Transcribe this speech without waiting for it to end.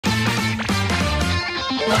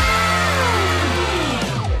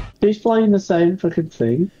He's playing the same freaking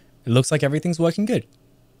thing. It looks like everything's working good.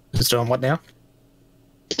 It's doing what now?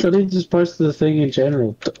 But he just posted the thing in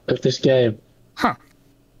general of this game. Huh.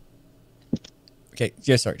 Okay,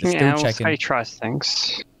 yeah, sorry, just Yeah, still we'll checking. say try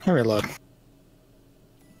things. Let me load.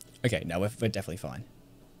 Okay, no, we're definitely fine.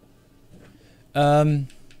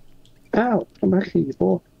 Ow, I'm actually your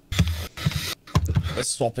boy. We're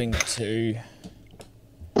swapping to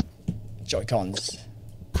Joy-Cons.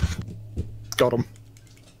 Got him.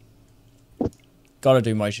 Gotta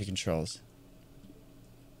do motion controls.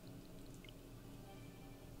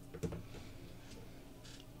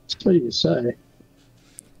 What do you say?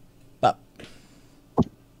 Bup.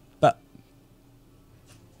 Bup.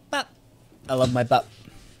 Bup. I love my bup.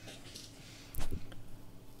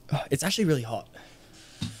 Oh, it's actually really hot.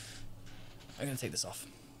 I'm gonna take this off.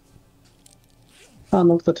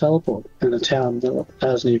 Unlock the teleport in a town that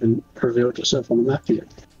hasn't even revealed itself on the map yet.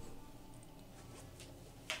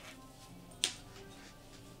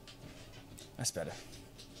 That's better.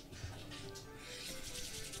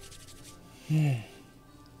 Hey,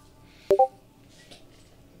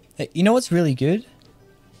 you know what's really good?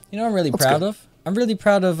 You know what I'm really proud of? I'm really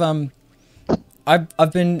proud of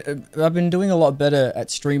I've been doing a lot better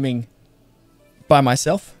at streaming by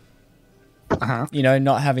myself. You know,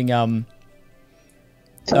 not having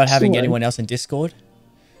anyone else in Discord.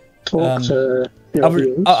 Talk to your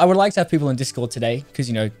viewers. I would like to have people in Discord today because,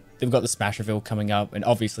 you know, they've got the Smash reveal coming up, and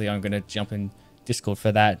obviously I'm going to jump in Discord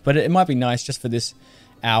for that. But it might be nice just for this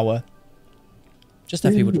hour, just to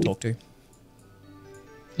have people to talk to.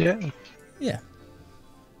 Yeah. Yeah.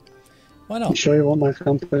 Why You not? sure you want my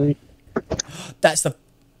company? That's the...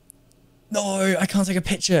 No, I can't take a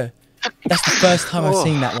picture. That's the first time I've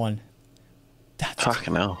seen that one. That's...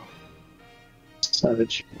 Fucking hell.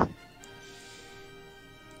 Savage.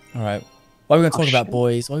 Alright. What are we going to talk about,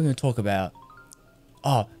 boys? What are we going to talk about?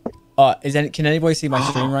 Oh, can anybody see my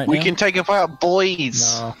stream right now? We can take it out,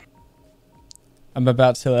 boys. No. I'm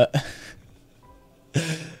about to...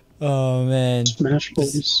 Oh, man. Smash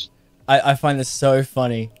boys. I find this so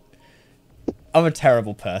funny. I'm a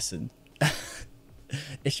terrible person.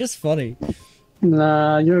 It's just funny.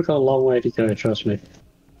 Nah, you've got a long way to go, trust me.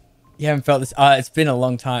 You haven't felt this... it's been a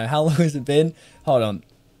long time. How long has it been? Hold on.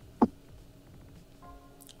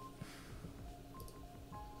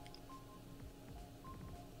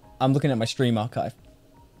 I'm looking at my stream archive.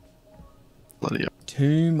 Bloody hell.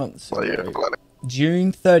 2 months ago. Bloody hell, bloody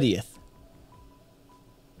June 30th.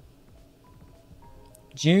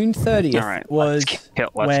 June 30th Alright, was let's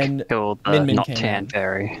when kill the Min Min not came tan out.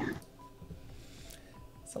 berry.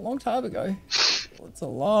 It's a long time ago. It's a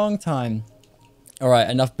long time. All right,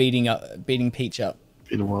 enough beating Peach up.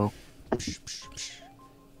 Been a while.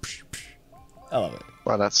 I love it.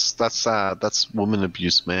 Wow, that's woman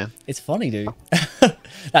abuse, man. It's funny, dude.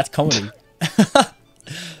 That's comedy.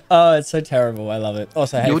 Oh, it's so terrible. I love it.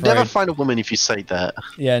 Also, hey, You'll Fred. never find a woman if you say that.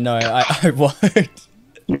 Yeah, no, I won't.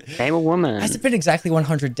 Name a woman. Has it been exactly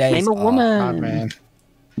 100 days? Name a Oh, woman. God, man.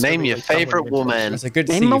 Name your favorite woman. It's a good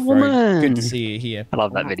to see Name you, a Fred. woman. Good to see you here. I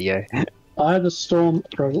love that video. I had a storm.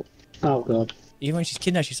 Oh god. Even when she's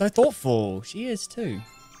kidnapped, she's so thoughtful. She is too.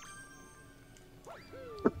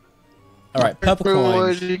 All right, purple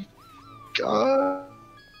coins. God.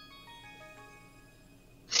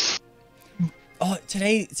 Oh,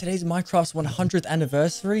 today's Minecraft's 100th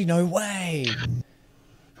anniversary? No way.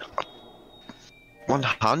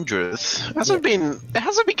 100th? It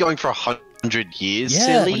hasn't been going for 100 years,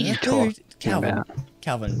 Yeah, silly. dude.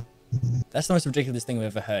 Calvin. That's the most ridiculous thing we've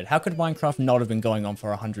ever heard. How could Minecraft not have been going on for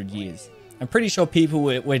 100 years? I'm pretty sure people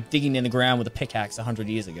were digging in the ground with a pickaxe 100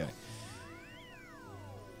 years ago.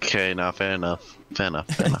 Okay, no, fair enough. Fair enough.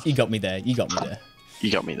 Fair enough. You got me there. You got me there.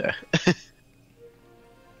 You got me there.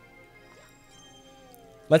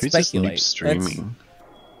 Let's Who's this speculate. noob streaming?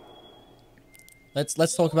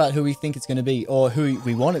 Let's talk about who we think it's going to be, or who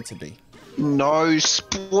we want it to be. No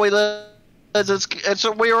spoilers.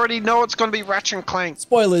 We already know it's going to be Ratchet and Clank.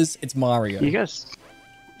 Spoilers, it's Mario. You guys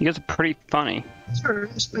are pretty funny.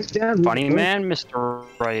 Funny man, Mr.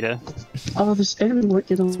 Raider. Oh, this enemy won't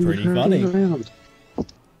get on. It's pretty funny. Around.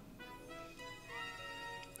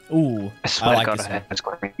 Ooh, I swear I like to God, this I one. had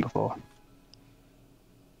screen before.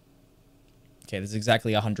 Okay, this is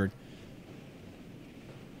exactly 100.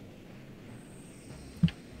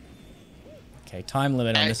 Okay, time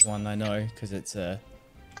limit on this one, I know, because it's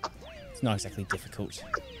not exactly difficult.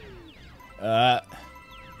 Oh,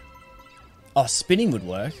 spinning would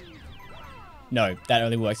work. No, that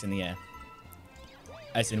only works in the air.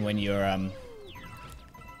 As in when you're,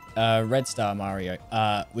 Red Star Mario.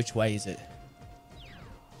 Which way is it?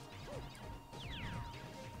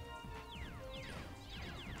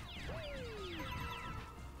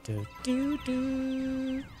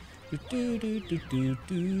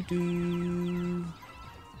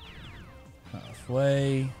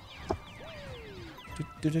 Halfway.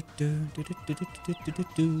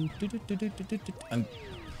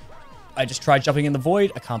 I just tried jumping in the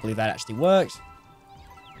void. I can't believe that actually worked.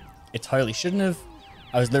 It totally shouldn't have.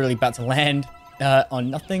 I was literally about to land on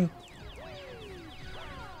nothing.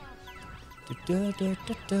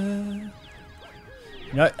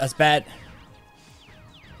 No, that's bad.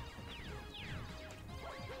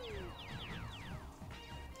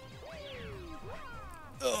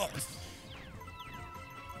 Ugh.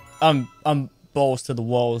 I'm balls to the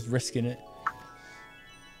walls, risking it.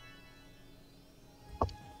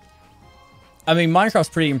 I mean, Minecraft's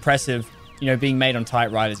pretty impressive, you know, being made on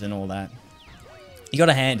typewriters and all that. You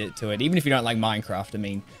gotta hand it to it, even if you don't like Minecraft. I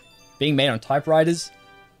mean, being made on typewriters,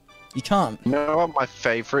 you can't. You know what my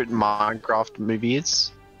favorite Minecraft movie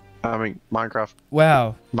is? I mean, Minecraft.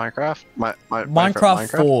 Wow. Minecraft? My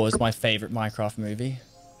Minecraft 4 is my favorite Minecraft movie.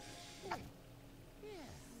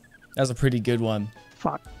 That was a pretty good one.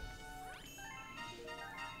 Fuck.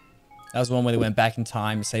 That was one where they went back in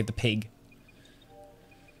time to save the pig.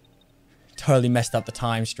 Totally messed up the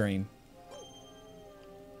time stream.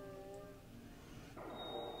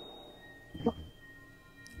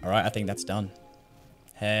 Alright, I think that's done.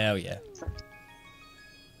 Hell yeah.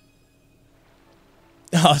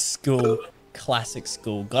 Oh, school. Classic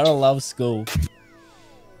school. Gotta love school.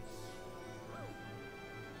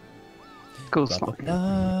 School's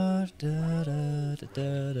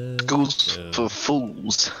Schools for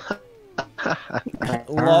fools.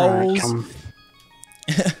 Lols.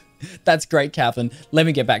 That's great, Kaplan. Let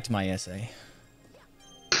me get back to my essay.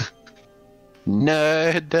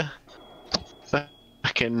 Nerd.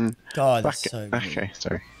 Fucking. God, that's so good. Okay,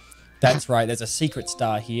 sorry. That's right, there's a secret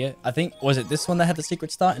star here. I think, was it this one that had the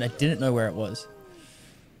secret star? And I didn't know where it was.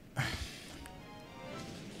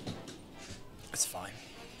 It's fine.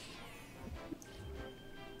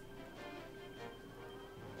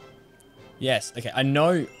 Yes, okay, I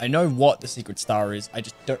know what the secret star is. I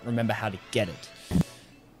just don't remember how to get it.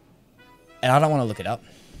 And I don't want to look it up.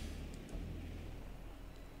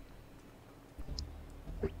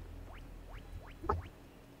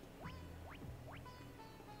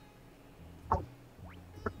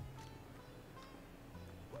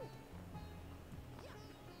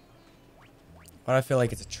 But I feel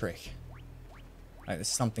like it's a trick. Like there's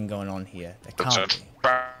something going on here. There can't be.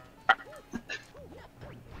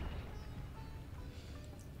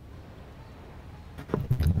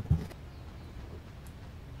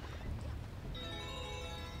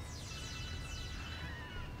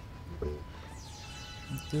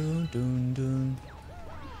 Dun, dun, dun.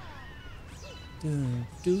 Dun,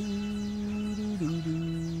 dun, dun, dun,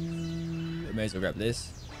 dun. I may as well grab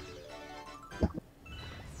this.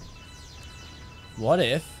 What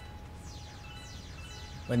if,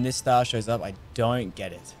 when this star shows up, I don't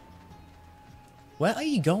get it? Where are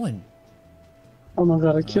you going? Oh my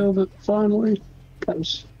god, I killed it, finally. That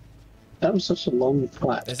was such a long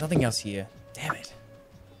fight. There's nothing else here. Damn it.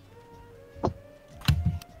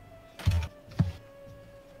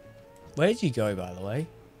 Where did you go, by the way?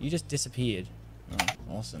 You just disappeared.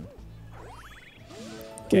 Oh, awesome.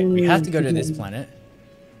 Okay, we have to go to this planet.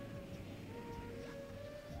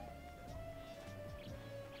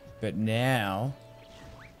 But now,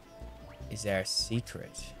 is there a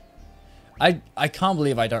secret? I can't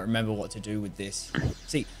believe I don't remember what to do with this.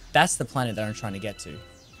 See, that's the planet that I'm trying to get to.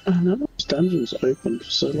 I know this dungeon's open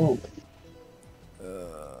for so long.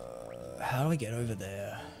 How do I get over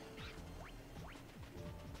there?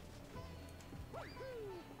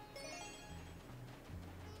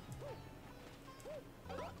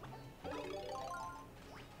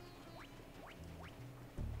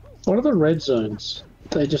 What are the red zones?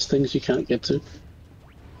 They're just things you can't get to.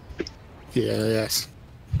 Yeah, yes.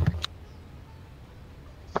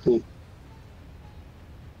 Cool.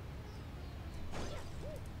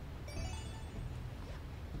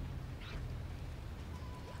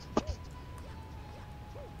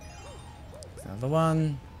 Another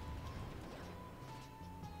one.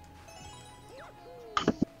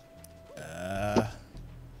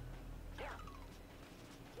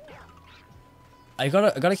 I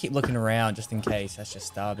gotta keep looking around just in case. That's just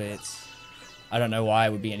star bits. I don't know why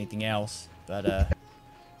it would be anything else, but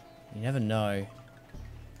you never know.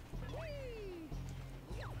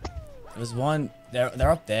 There's one.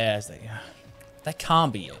 They're up there. So that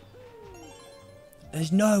can't be it.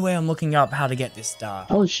 There's no way I'm looking up how to get this star.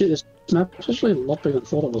 Holy shit, this map's actually a lot bigger than I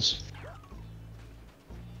thought it was.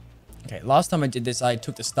 Okay, last time I did this, I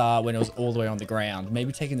took the star when it was all the way on the ground.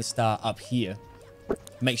 Maybe taking the star up here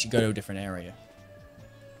makes you go to a different area.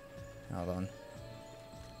 Hold on.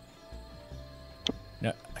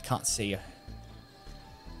 No, I can't see you.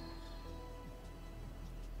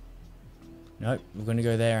 Nope, we're gonna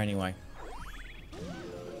go there anyway.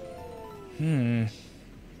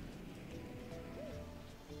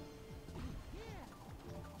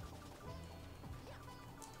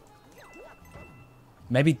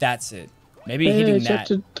 Maybe that's it. Maybe hitting that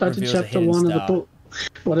reveals a chapter hidden 1 of the star. book.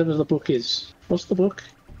 Whatever the book is. What's the book?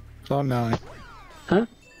 I don't know. Huh?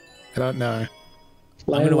 I don't know.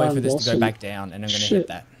 I'm gonna wait for Leyline this to Blossom. go back down, and I'm gonna Shit. hit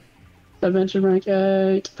that. Adventure rank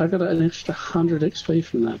 8. I got an extra 100 XP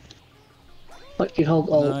from that. Like you hold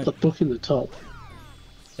No. the book in the top.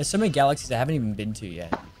 There's so many galaxies I haven't even been to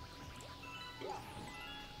yet.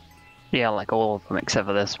 Yeah, like all of them except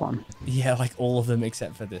for this one. Yeah, like all of them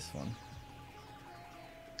except for this one.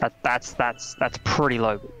 That's pretty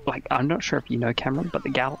low. Like I'm not sure if you know, Cameron, but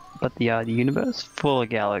the universe full of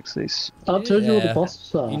galaxies. I'll tell you all the Yeah.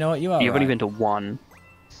 bosses are. You know what? You are You've right. only been to one.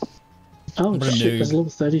 Oh What a shit, noob. there's level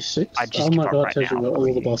 36. I just Oh my give up god, right tells you now. where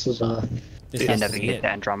all the bosses are. This You has never to be get it. to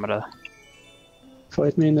Andromeda.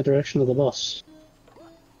 Point me in the direction of the boss.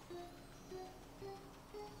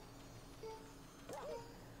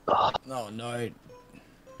 Oh no.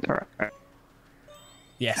 Alright.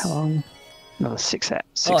 Yes. How long? Another 60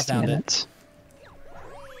 found it. minutes.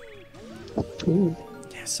 Ooh.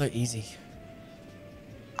 Yeah, so easy.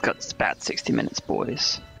 Got about 60 minutes,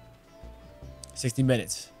 boys. 60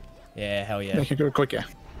 minutes. Yeah, hell yeah. Make it go quicker.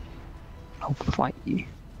 I'll fight you.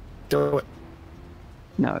 Do it.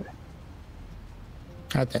 No.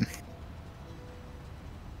 Right then.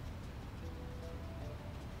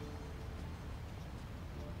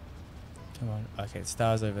 Come on. Okay, the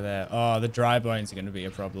star's over there. Oh, the dry bones are going to be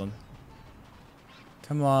a problem.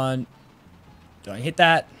 Come on. Don't hit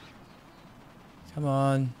that. Come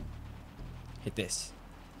on. Hit this.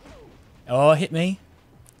 Oh, hit me.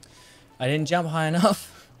 I didn't jump high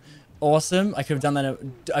enough. Awesome. I could have done that.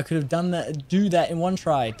 I could have done that. Do that in one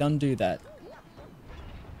try. Done do that.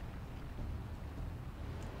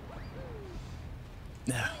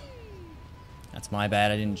 That's my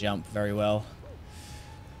bad. I didn't jump very well.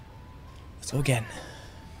 Let's go again.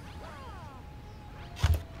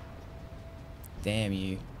 Damn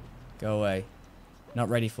you. Go away. Not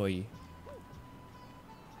ready for you.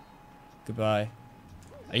 Goodbye.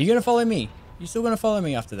 Are you gonna follow me? You still gonna follow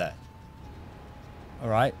me after that?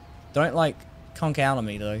 Alright. Don't like conk out on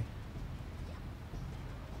me though.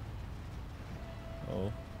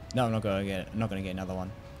 Oh. No, I'm not gonna get another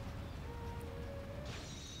one.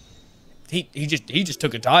 He just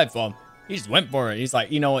took a dive bomb. He just went for it. He's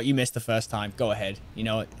like, you know what, you missed the first time. Go ahead. You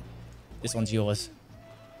know what? This one's yours.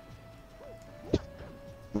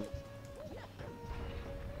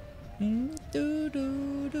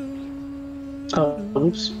 Oh,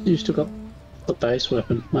 oops. You still got the base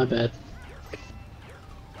weapon. My bad.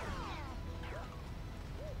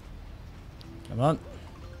 Come on.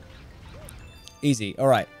 Easy.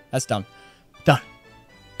 Alright. That's done. Done.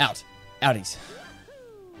 Out. Outies.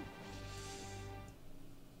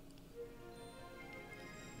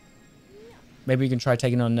 Maybe we can try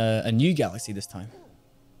taking on a new galaxy this time.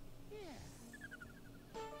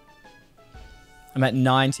 I'm at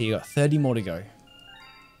 90. Got 30 more to go.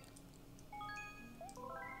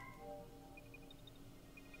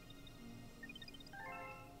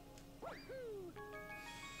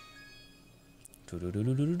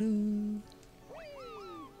 Doo-doo-doo-doo-doo-doo.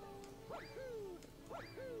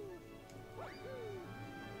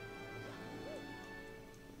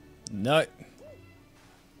 No.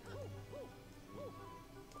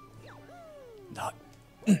 No.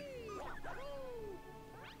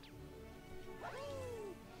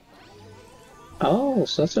 Oh,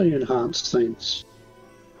 so that's how you enhance things.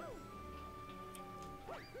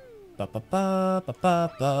 Ba ba ba ba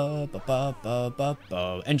ba ba ba ba ba ba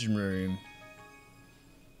ba. Engine room.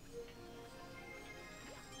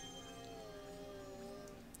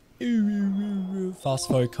 Fast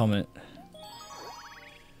forward comment.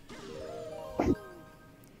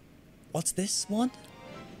 What's this one?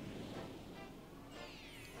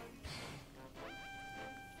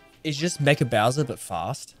 It's just Mecha Bowser but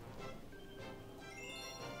fast.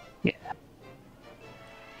 Yeah.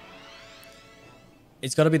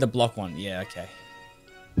 It's got to be the block one. Yeah, okay.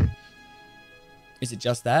 Is it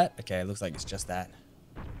just that? Okay, it looks like it's just that.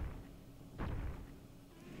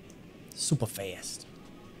 Super fast.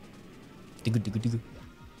 Digga digga digga.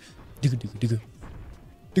 Digga digga digga.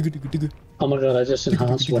 Digga digga digga. Oh my god, I just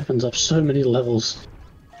enhanced weapons up so many levels.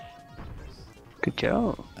 Good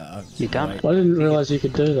job. You done it. I didn't realise you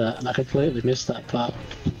could do that, and I completely missed that part.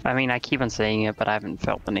 I mean, I keep on saying it, but I haven't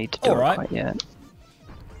felt the need to do Alright. it quite yet.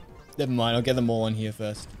 Never mind, I'll get them all in here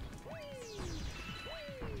first.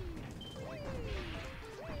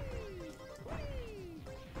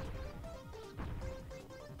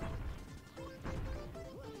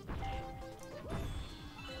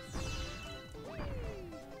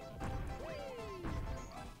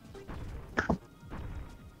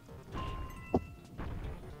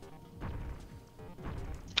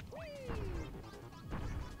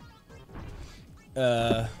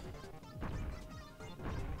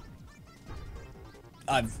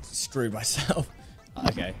 I've screwed myself.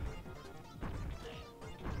 Okay.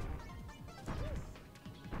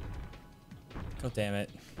 God damn it.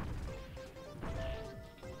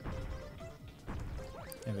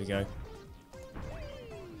 There we go.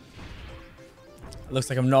 Looks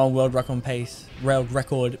like I'm not on world record pace. World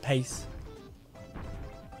record pace.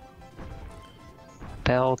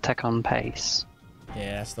 Bell Tech on pace.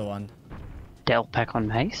 Yeah, that's the one. Del Peck on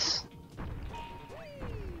pace.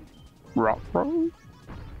 Rock roll.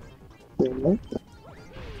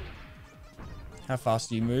 How fast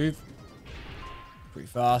do you move? Pretty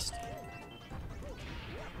fast.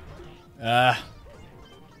 Ah.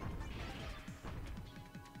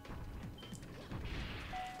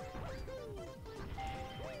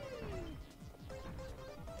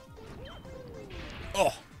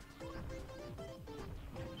 Oh.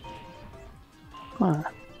 Huh.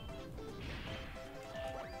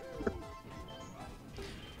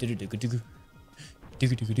 Yeah,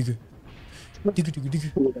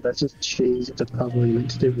 that's just cheese. It's probably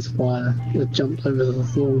meant to do with fire. It jumped over the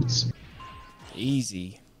thorns.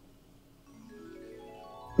 Easy.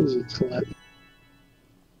 It's like,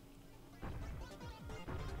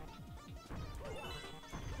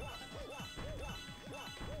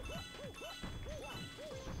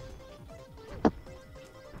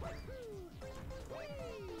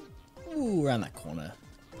 Ooh, around that corner.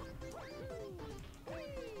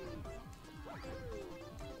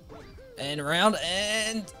 And around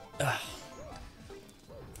and...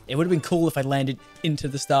 It would have been cool if I landed into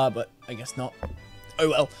the star, but I guess not. Oh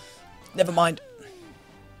well. Never mind.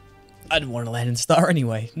 I didn't want to land in the star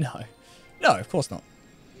anyway. No. No, of course not.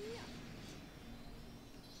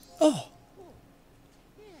 Oh.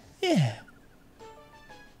 Yeah.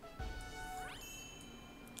 I'm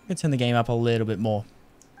going to turn the game up a little bit more.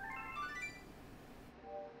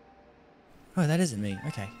 Oh, that isn't me.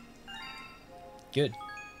 Okay. Good.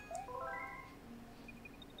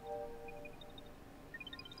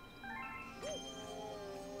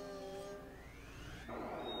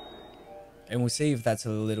 And we'll see if that's a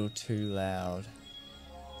little too loud.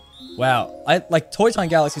 Wow. Like Toy Time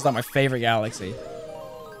Galaxy is like my favorite galaxy.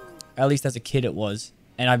 At least as a kid it was.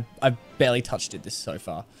 And I've barely touched it this so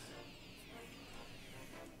far.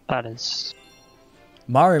 That is...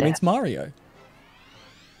 Mario meets Mario.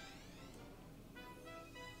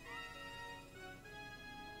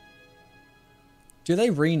 Do they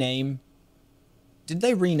rename... Did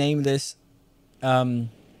they rename this...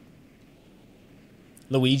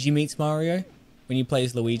 Luigi meets Mario? When you play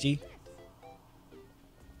as Luigi?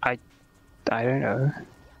 I don't know.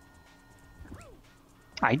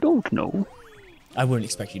 I don't know. I wouldn't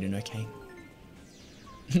expect you to know, Kane.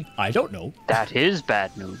 I don't know. That is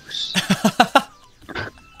bad news.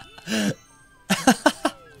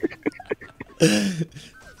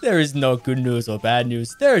 There is no good news or bad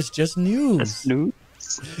news. There is just news. That's news.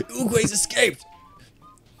 Oogway's escaped.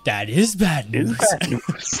 That is bad news. Bad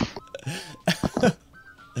news.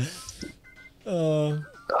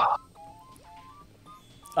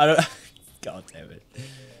 I don't... God damn it.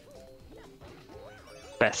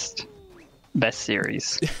 Best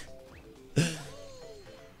series. I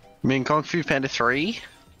mean, Kung Fu Panda 3?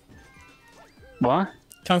 What?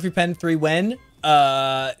 Kung Fu Panda 3 when?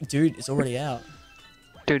 Dude, it's already out.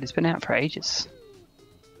 Dude, it's been out for ages.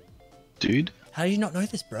 Dude? How do you not know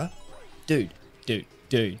this, bro? Dude. Dude.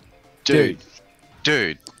 Dude.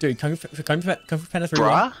 Kung Fu Panda 3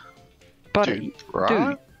 Bruh? when? Buddy, Dude,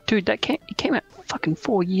 bruh? dude, it came out fucking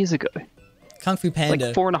 4 years ago. Kung Fu Panda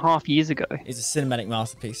Like 4.5 years ago. is a cinematic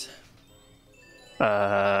masterpiece. Dude.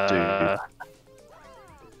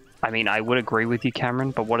 I mean, I would agree with you,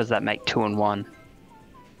 Cameron, but what does that make 2 and 1?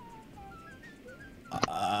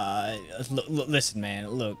 Listen, man,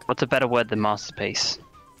 look. What's a better word than masterpiece?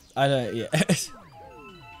 I don't, yeah.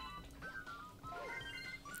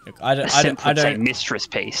 Look, I don't, say mistress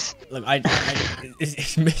piece. Look,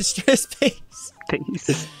 it's mistress piece.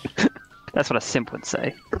 Piece. That's what a simp would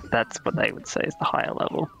say. That's what they would say is the higher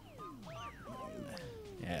level.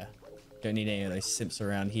 Yeah. Don't need any of those simps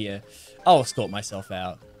around here. I'll escort myself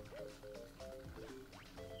out.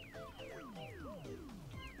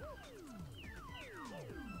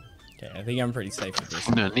 Okay, I think I'm pretty safe with this.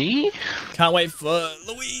 Nani? Can't wait for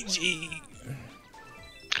Luigi.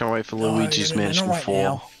 Can't wait for No, Luigi's no, no, Mansion not right 4.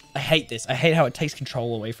 now. I hate this. I hate how it takes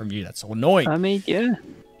control away from you. That's so annoying. I mean, yeah.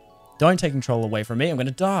 Don't take control away from me. I'm going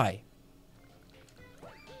to die.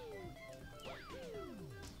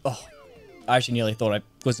 Oh, I actually nearly thought I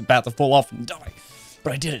was about to fall off and die.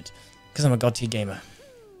 But I didn't. Because I'm a god tier gamer.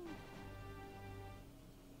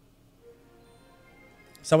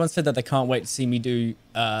 Someone said that they can't wait to see me do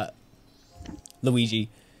Luigi's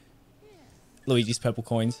purple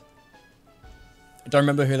coins. I don't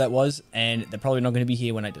remember who that was, and they're probably not going to be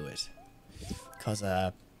here when I do it. Because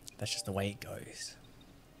that's just the way it goes.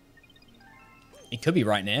 It could be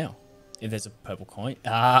right now, if there's a purple coin.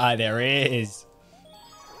 Ah, there is.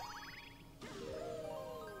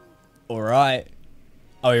 Alright.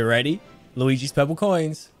 Are we ready? Luigi's purple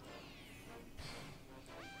coins.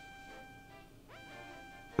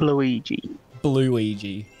 Luigi.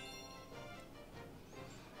 Luigi.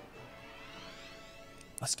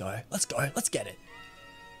 Let's go. Let's go. Let's get it.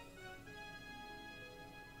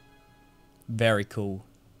 Very cool.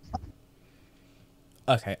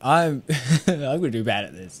 Okay, I'm gonna do bad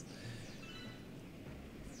at this.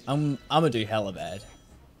 I'm gonna do hella bad.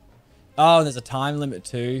 Oh, and there's a time limit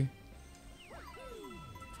too.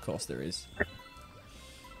 Of course there is.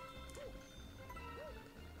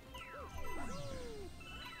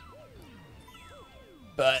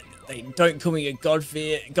 But they don't call me a god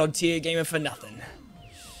tier gamer for nothing.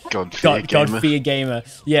 God fear gamer.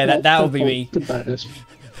 Yeah, that would be me.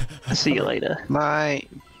 See you later. My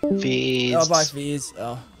fears. Oh, bye, Fears.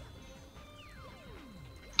 Oh.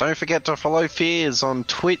 Don't forget to follow Fears on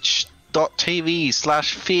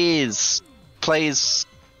twitch.tv/Fears. Plays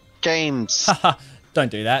games. Haha, don't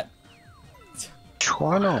do that.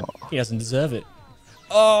 Why not? He doesn't deserve it.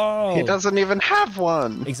 Oh! He doesn't even have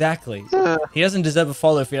one. Exactly. He doesn't deserve a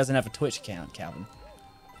follow if he doesn't have a Twitch account, Calvin.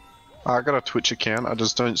 I got a Twitch account, I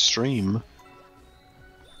just don't stream.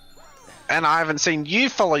 And I haven't seen you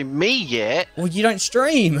follow me yet. Well, you don't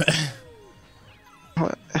stream.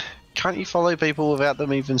 Can't you follow people without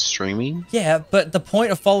them even streaming? Yeah, but the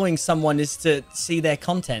point of following someone is to see their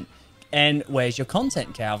content. And where's your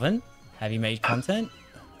content, Calvin? Have you made content?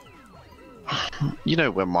 You know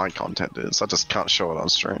where my content is. I just can't show it on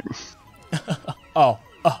stream. Oh,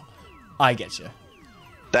 I get you.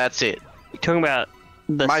 That's it. You're talking about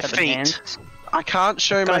the My 7 feet. hands? I can't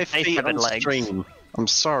show Gotta my say feet 7 on legs. stream. I'm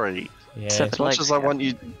sorry. Yeah. Seven As much legs, as I yeah. want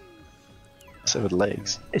you... 7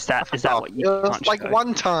 legs. Is that what you It was can't like show?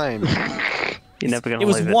 one time. You're never gonna It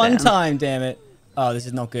was live one down. time, damn it. Oh, this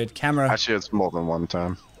is not good. Camera. Actually, it's more than one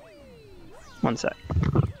time. One sec.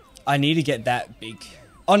 I need to get that big.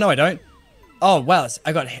 Oh, no, I don't. Oh, wow.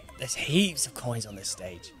 There's heaps of coins on this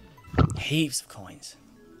stage. Heaps of coins.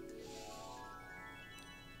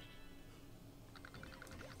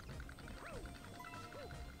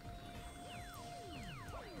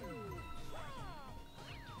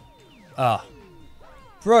 Ah.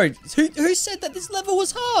 Bro, who said that this level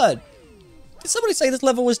was hard? Did somebody say this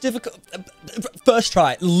level was difficult? First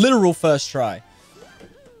try. Literal first try.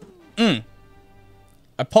 I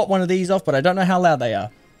popped one of these off, but I don't know how loud they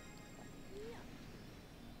are.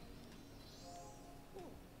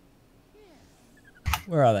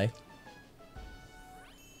 Where are they?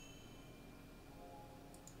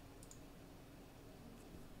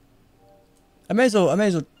 I may as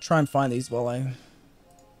well try and find these while I...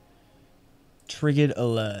 Triggered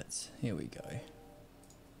alerts. Here we go.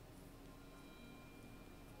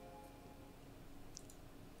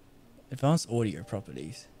 Advanced audio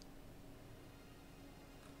properties.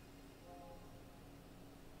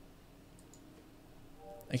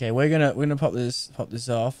 Okay, we're gonna pop this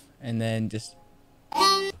off and then just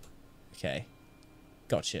okay.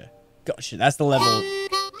 Gotcha. That's the level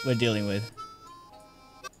we're dealing with.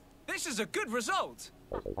 This is a good result.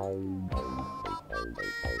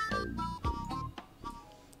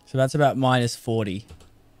 So that's about minus 40.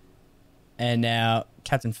 And now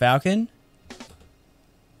Captain Falcon.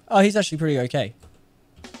 Oh, he's actually pretty okay.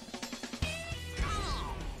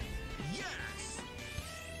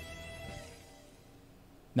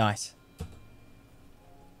 Nice.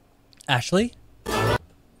 Ashley.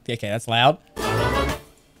 Okay, that's loud. There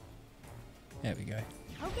we go.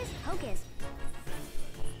 Hocus pocus.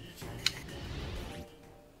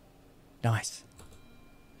 Nice.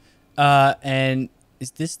 And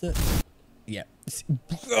is this the... Yeah.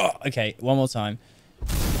 Okay, one more time.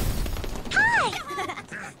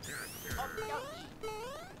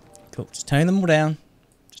 Cool. Just turn them all down.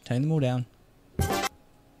 Just turn them all down.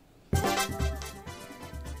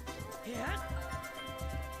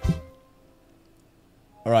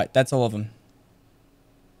 Alright, that's all of them.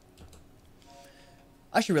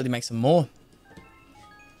 I should really make some more.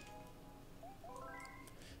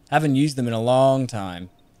 Haven't used them in a long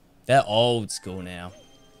time. They're old school now.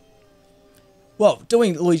 Well,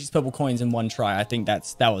 doing Luigi's purple coins in one try, I think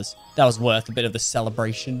that was worth a bit of the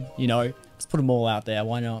celebration, you know. Let's put them all out there,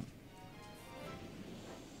 why not?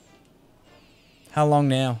 How long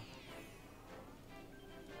now?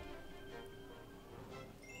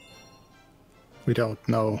 We don't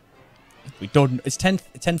know. We don't. It's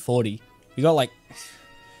 10:40. We got like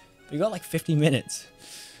 50 minutes.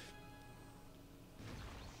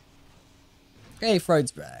 Hey,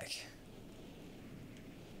 Frode's back.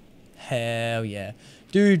 Hell yeah.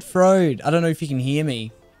 Dude, Frode, I don't know if you can hear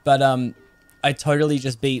me, but I totally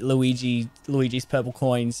just beat Luigi's purple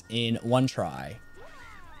coins in one try.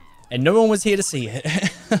 And no one was here to see it.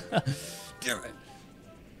 Damn it.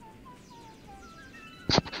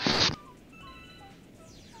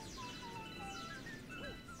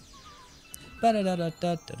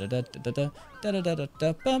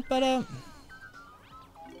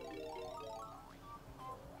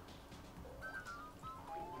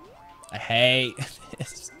 I hate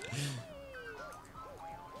this.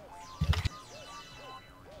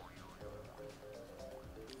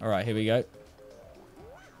 All right, here we go.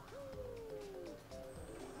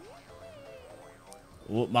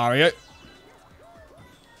 Ooh, Mario.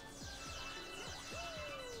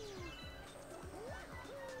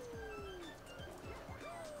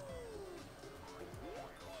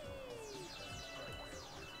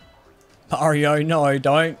 Mario, no,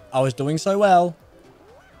 don't. I was doing so well.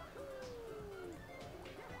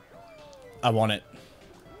 I want it.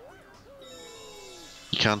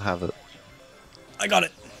 You can't have it. I got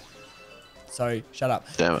it. So, shut up.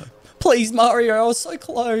 Damn it. Please, Mario, I was so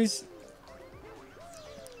close.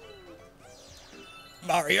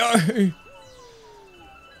 Mario.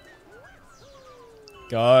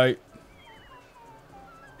 Go.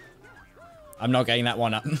 I'm not getting that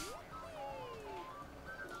one up.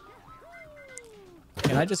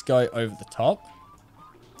 Can I just go over the top?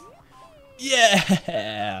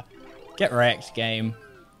 Yeah! Get wrecked, game.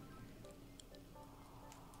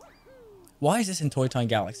 Why is this in Toy Time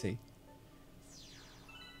Galaxy?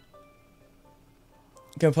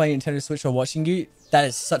 Go play Nintendo Switch while watching you? That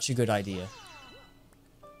is such a good idea.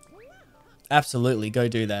 Absolutely, go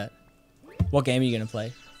do that. What game are you going to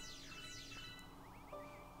play?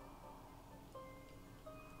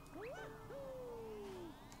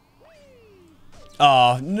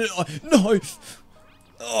 Oh, no, no.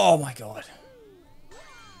 Oh my god.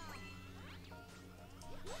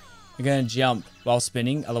 I'm going to jump while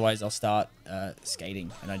spinning, otherwise I'll start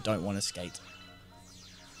skating, and I don't want to skate.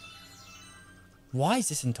 Why is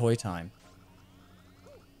this in Toy Time?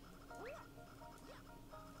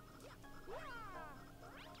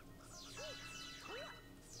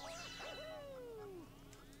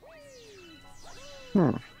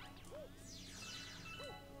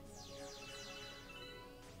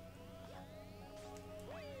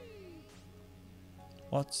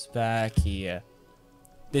 What's back here?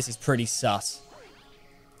 This is pretty sus.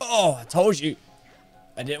 Oh, I told you.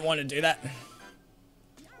 I didn't want to do that.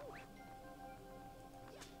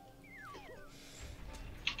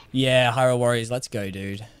 Yeah, Hyrule Warriors, let's go,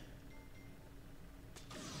 dude.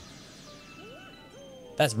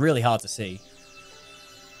 That's really hard to see.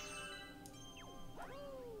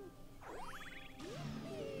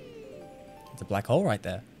 It's a black hole right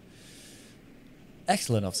there.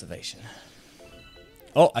 Excellent observation.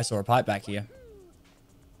 Oh, I saw a pipe back here.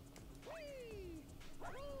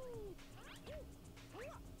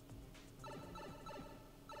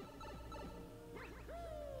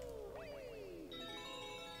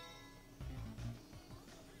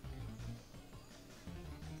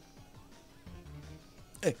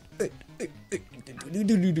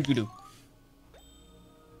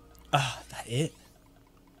 Ah, that it?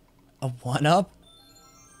 A 1-up?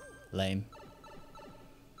 Lame.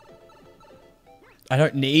 I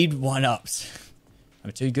don't need 1-ups.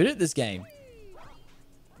 I'm too good at this game.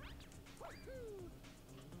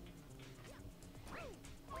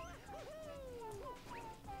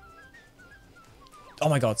 Oh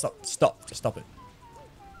my god, stop, stop, just stop it.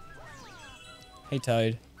 Hey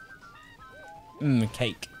Toad.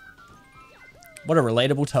 Cake. What a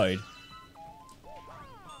relatable Toad.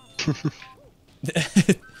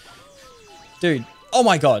 Dude, oh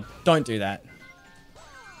my god, don't do that.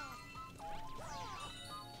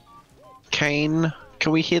 Kane,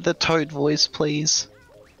 can we hear the Toad voice, please?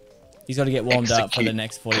 He's got to get warmed up for the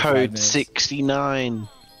next 45 Code minutes. 69.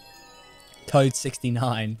 Code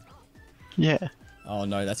 69. Yeah. Oh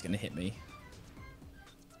no, that's going to hit me.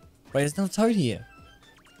 Wait, there's no Toad here.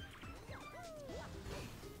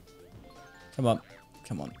 Come on.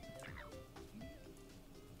 Come on.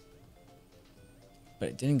 But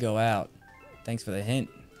it didn't go out. Thanks for the hint.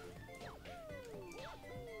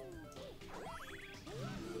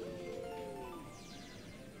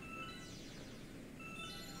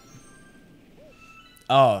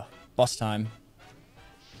 Oh, boss time.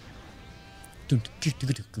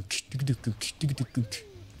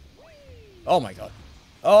 Oh my god.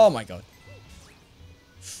 Oh my god.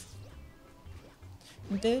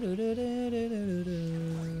 I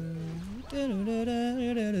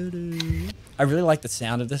really like the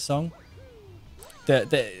sound of this song. The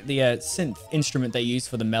synth instrument they use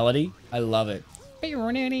for the melody. I love it.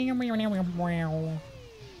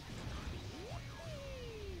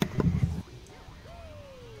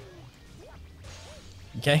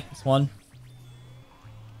 Okay, that's one.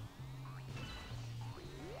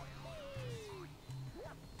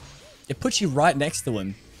 It puts you right next to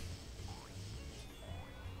him.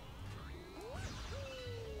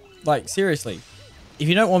 Like, seriously. If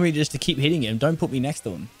you don't want me just to keep hitting him, don't put me next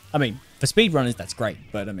to him. I mean, for speedrunners, that's great.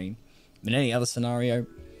 But, I mean, in any other scenario...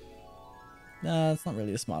 Nah, it's not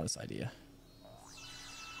really the smartest idea.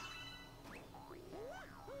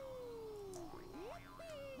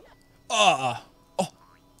 Oh! Oh!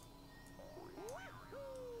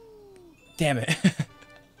 Damn it.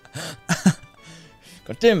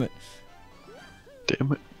 God damn it.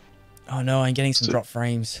 Damn it. Oh no, I'm getting some drop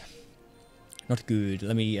frames. Not good.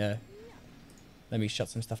 Let me shut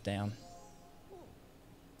some stuff down.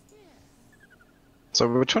 So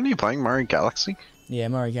which one are you playing? Mario Galaxy? Yeah,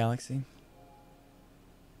 Mario Galaxy.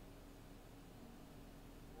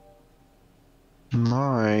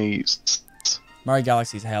 Nice. Mario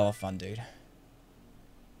Galaxy's hella fun, dude.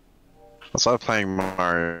 I started playing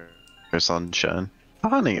Mario Sunshine. I'm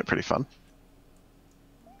finding it pretty fun.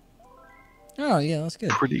 Oh yeah, that's good.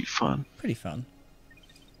 Pretty fun. Pretty fun.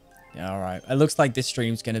 Yeah, alright. It looks like this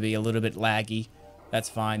stream's gonna be a little bit laggy. That's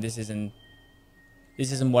fine. This isn't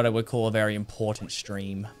what I would call a very important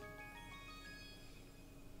stream.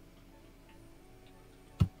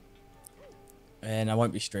 And I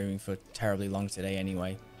won't be streaming for terribly long today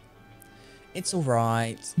anyway. It's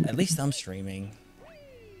alright. At least I'm streaming.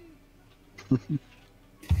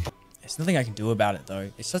 There's nothing I can do about it though.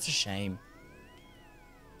 It's such a shame.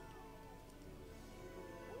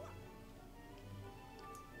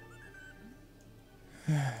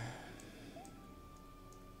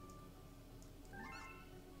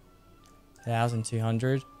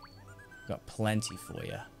 $1,200. Got plenty for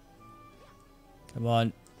you. Come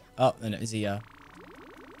on. Oh, and is he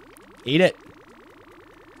eat it.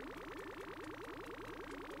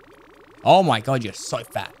 Oh my god, you're so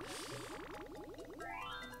fat.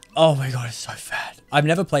 Oh my god, it's so fat. I've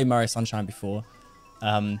never played Mario Sunshine before.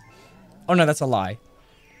 Oh no, that's a lie.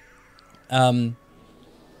 I'd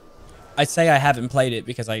say I haven't played it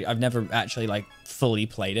because I've never actually like fully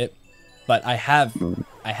played it, but I have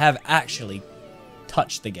actually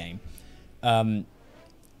touched the game.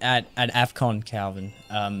 At AFCON, Calvin.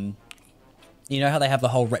 You know how they have the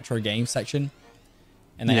whole retro game section,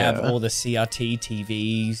 and they have all the CRT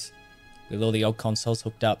TVs with all the old consoles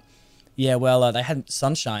hooked up. Yeah, well, they had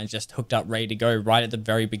Sunshine just hooked up, ready to go right at the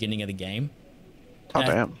very beginning of the game. Oh,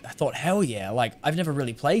 damn. I thought, hell yeah, like, I've never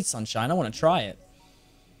really played Sunshine. I want to try it.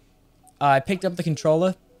 I picked up the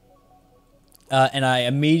controller, and I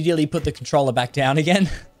immediately put the controller back down again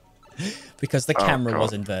because the camera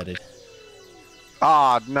was inverted.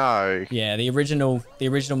 Ah, no. Yeah, the original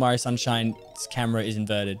Mario Sunshine's camera is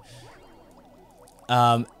inverted.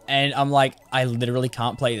 And I'm like, I literally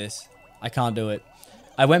can't play this. I can't do it.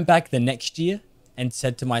 I went back the next year and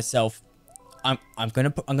said to myself, I'm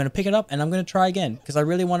gonna pick it up and I'm gonna try again because I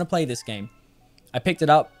really want to play this game. I picked it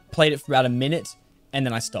up, played it for about a minute, and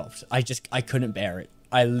then I stopped. I couldn't bear it.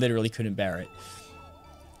 I literally couldn't bear it.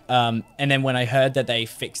 And then when I heard that they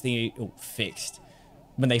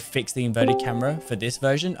when they fixed the inverted camera for this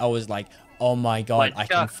version, I was like, oh my god, I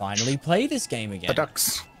can finally play this game again. The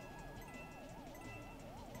ducks.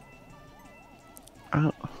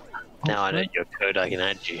 Now I know your code, I can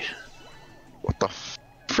add you. What the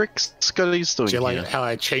frick's Scotty's doing Do you like here? how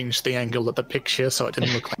I changed the angle of the picture so it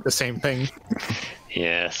didn't look like the same thing?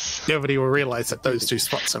 Yes. Nobody will realize that those two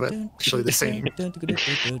spots are actually the same.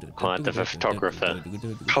 Quite the photographer.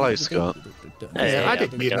 Hello, Scott. Yeah, I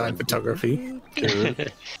didn't need how's it that in going? photography.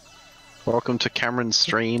 Good. Welcome to Cameron's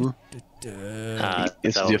stream. This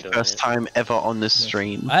is so your doing first it. time ever on this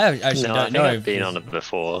stream. I actually No, I don't think know. I've been on it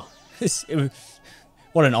before.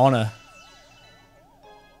 What an honor.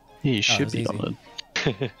 You should it's be easy. on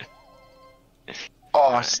it.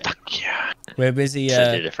 Oh, I'm stuck here. We're busy.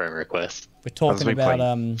 Send a different request. We're talking we about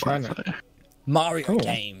playing? Mario Oh,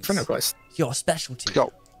 games. friend request. Your specialty.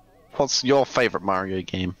 Yo, what's your favorite Mario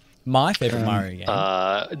game? My favorite Mario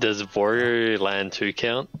game. Does Wario Land 2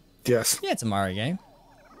 count? Yes. Yeah, it's a Mario game.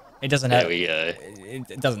 It doesn't There have. we go.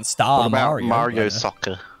 It doesn't star What about Mario. but,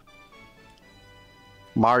 Soccer?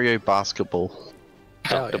 Mario Basketball?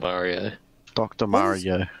 Hell Dr. yeah. Mario. Dr.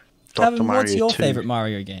 Mario. Dr. Calvin, Mario what's your 2. favorite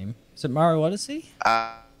Mario game? Is it Mario Odyssey?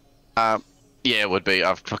 Yeah, it would be.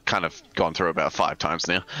 I've kind of gone through about 5 times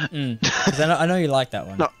now. 'Cause I know you like that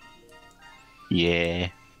one. No. Yeah,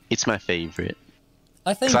 it's my favorite.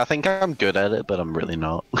 I think 'Cause I think I'm good at it, but I'm really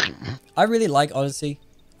not. I really like Odyssey.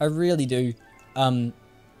 I really do.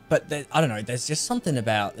 But I don't know. There's something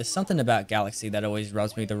about Galaxy that always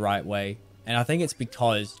rubs me the right way, and I think it's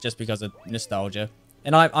just because of nostalgia,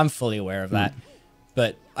 and I'm fully aware of that.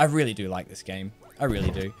 But I really do like this game. I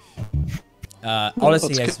really do.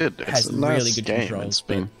 Odyssey has a really nice good game. controls. It's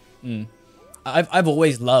been... I've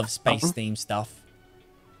always loved space themed stuff.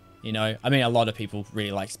 You know, I mean, a lot of people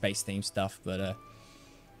really like space themed stuff, but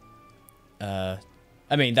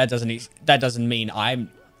I mean that doesn't mean I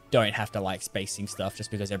don't have to like space themed stuff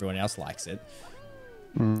just because everyone else likes it.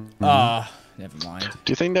 Never mind.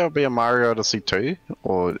 Do you think there will be a Mario Odyssey 2,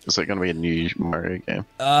 or is it going to be a new Mario game?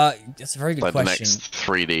 That's a very good Like question. the next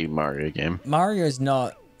 3D Mario game. Mario's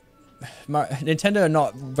not. Nintendo are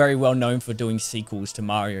not very well known for doing sequels to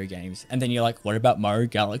Mario games. And then you're like, what about Mario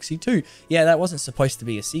Galaxy 2? Yeah, that wasn't supposed to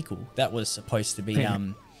be a sequel. That was supposed to be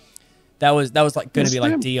that was like going to be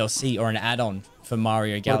like DLC or an add-on for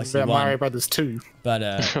Mario Galaxy 1. Mario Brothers 2. But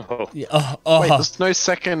yeah, Wait, there's no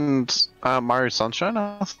second Mario Sunshine?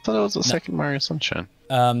 I thought it was a second Mario Sunshine.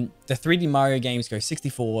 the 3D Mario games go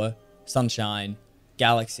 64, Sunshine,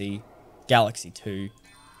 Galaxy, Galaxy 2,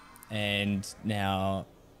 and now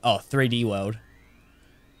 3D World.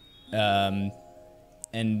 And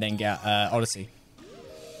then Odyssey.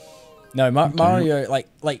 No, Mario,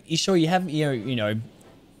 like you sure you have you know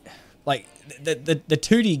like the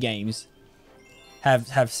 2D games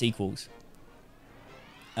have sequels.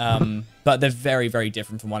 But they're very, very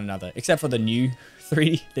different from one another, except for the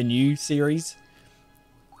new series,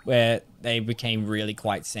 where they became really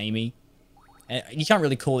quite samey. And you can't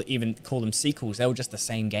really call them sequels. They were just the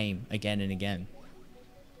same game again and again.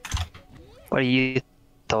 What are you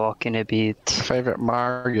talking about? Favorite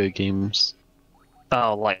Mario games?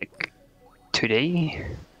 Oh, like 2D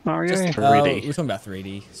Mario? Just, 3D. we're talking about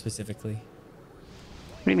 3D specifically.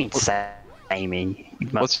 What do you mean samey?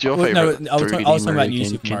 What's your Well, favorite? no, I was 3D talking about Mario New game,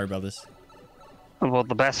 Super Jim? Mario Brothers. Well,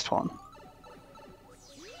 the best one.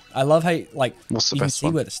 I love how like What's the you can best see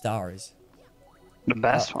one? where the star is. The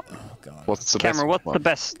best one. Oh god. What's the Cameron, best what's one? the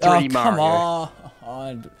best Oh, 3D come Mario?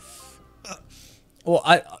 on.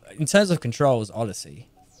 Well, in terms of controls, Odyssey.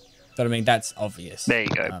 But I mean, that's obvious. There you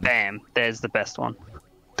go. Bam. There's the best one.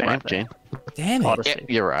 Damn, Right there. Gene. Damn it. Odyssey. Yeah,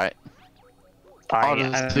 you're right. I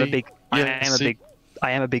Odyssey.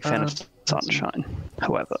 am a big fan of Sunshine.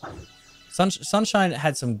 However, Sunshine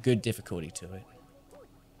had some good difficulty to it.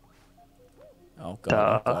 Oh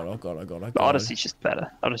god, oh god. Odyssey's just better.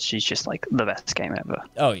 Odyssey's just like the best game ever.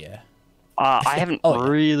 Oh yeah. I haven't Oh, yeah.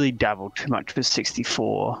 really dabbled too much with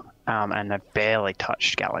 64, and I barely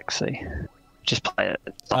touched Galaxy. Just play it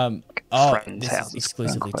at some friend's This house. is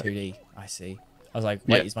exclusively 2D. I see. I was like,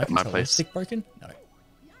 wait, Yeah, is my at my controller place. stick broken?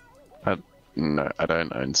 No. No, I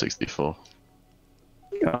don't own 64.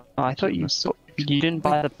 Oh, I thought you didn't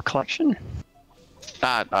buy the collection.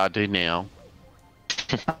 I do now.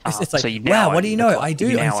 It's like, so you now wow, what do own you the know? clock. I do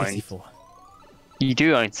You own now own- 64. You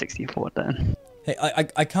do own 64 then. Hey,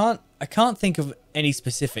 I can't think of any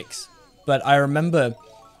specifics, but I remember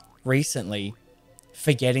recently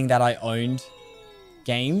forgetting that I owned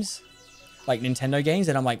games, like Nintendo games,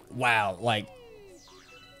 and I'm like, wow, like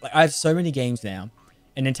I have so many games now,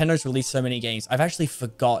 and Nintendo's released so many games. I've actually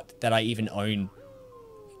forgot that I even own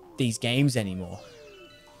these games anymore.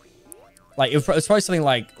 Like it's probably something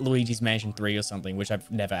like Luigi's Mansion 3 or something, which I've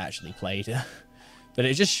never actually played. But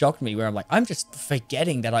it just shocked me where I'm like, I'm just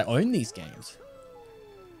forgetting that I own these games.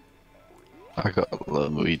 I got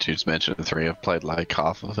Luigi's Mansion 3. I've played like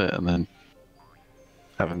half of it and then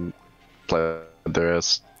haven't played the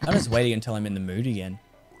rest. I'm just waiting until I'm in the mood again.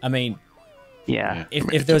 I mean, Yeah.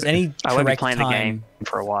 if there was any I won't be correct playing time, the game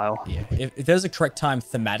for a while. yeah, if there's a correct time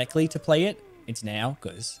thematically to play it, it's now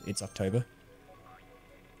because it's October.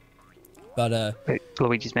 But Wait,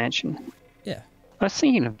 Luigi's Mansion. yeah, I was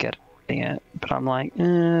thinking of getting it, but I'm like,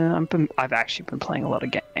 I've actually been playing a lot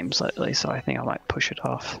of games lately, so I think I might push it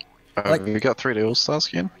off. Like- Have you got 3D All Stars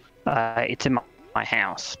again? It's in my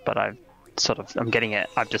house, but I'm getting it.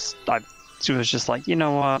 I was just like, you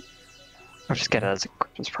know what? I'll just get it as a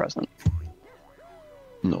Christmas present.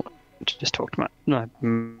 No. Just talked to my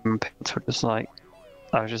parents were just like,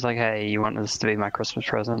 I was just like, hey, you want this to be my Christmas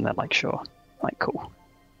present? And they're like, sure. I'm like, cool.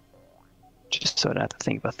 Just so I don't have to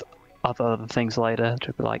think about other things later.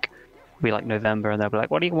 To be like, November, and they'll be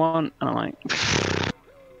like, what do you want? And I'm like,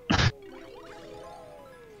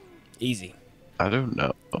 easy. I don't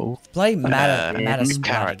know. Play Matter Carrot.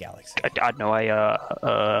 Spider Galaxy. I don't know,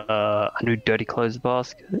 a new Dirty Clothes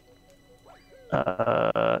basket.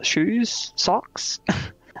 Shoes, socks.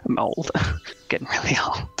 I'm old, getting really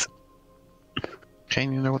old.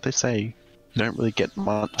 Shane, you know what they say? You don't really get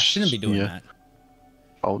much. I shouldn't be doing when you're that.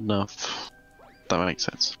 Old enough. That makes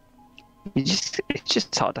sense. It's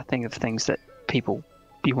just hard to think of things that people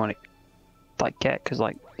you want to like get, because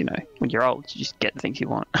like, you know, when you're old you just get the things you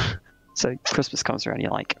want. So Christmas comes around,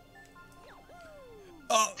 you're like,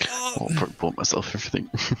 Oh, I'll probably bought myself everything.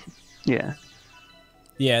 yeah,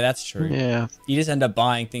 yeah, that's true. Yeah. You just end up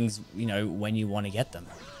buying things, you know, when you want to get them.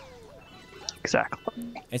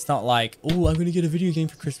 exactly. It's not like, oh, I'm going to get a video game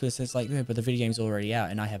for Christmas. It's like, yeah, but the video game's already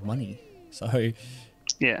out and I have money. So I'm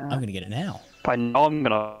Yeah, going to get it now. if I know I'm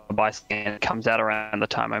gonna buy something and it comes out around the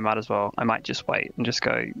time, I might just wait and just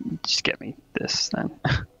go, just get me this then.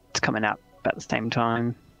 It's coming out about the same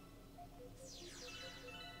time.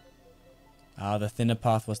 Ah, the thinner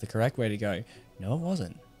path was the correct way to go. No, it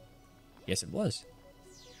wasn't. Yes, it was.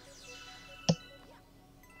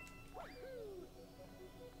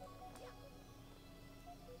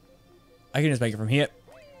 I can just make it from here.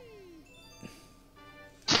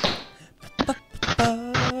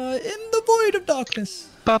 In the void of darkness.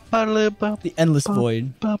 The endless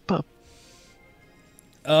void.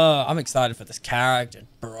 I'm excited for this character,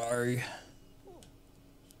 bro.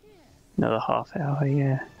 Another half hour,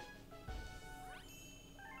 yeah.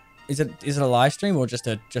 Is it a live stream or just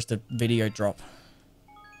a video drop?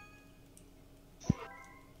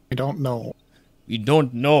 I don't know. You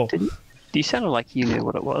don't know. You sounded like you knew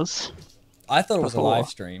what it was. I thought it was a Before. live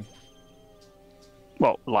stream.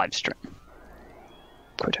 Well, live stream.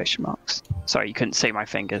 Quotation marks. Sorry, you couldn't see my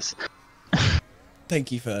fingers.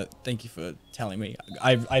 Thank you for telling me.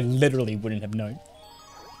 I literally wouldn't have known.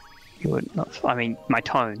 You would not. I mean, my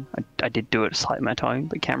tone. I did do it slightly my tone,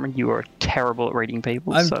 but Cameron, you are terrible at reading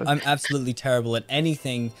people. I'm absolutely terrible at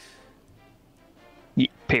anything.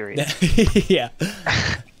 Period. Yeah.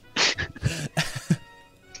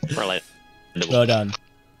 Relate. Well done.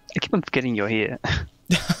 I keep on forgetting you're here.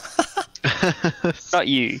 Not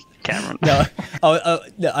you, Cameron. No,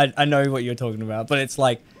 no, I know what you're talking about, but it's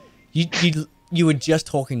like you were just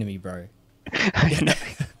talking to me, bro. I know.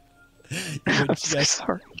 You were I'm so just-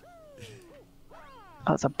 sorry.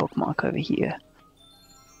 Oh, there's a bookmark over here.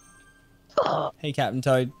 Hey, Captain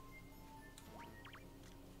Toad.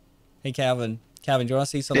 Hey, Calvin. Calvin, do you want to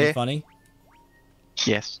see something Yeah. funny?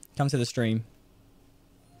 Yes. Come to the stream.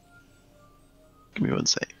 Give me one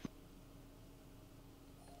sec.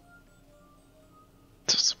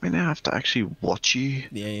 Does it mean I have to actually watch you?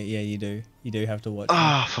 Yeah, you do. You do have to watch.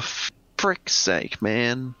 Ah, for frick's sake,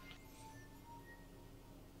 man.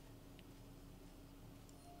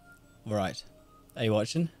 All right. Are you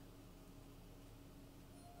watching?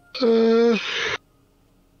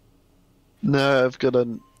 No, I've got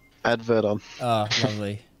an advert on. Oh,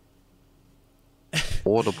 lovely.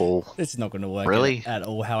 Audible. This is not going to work Really? at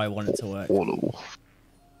all how I want it to work. Audible.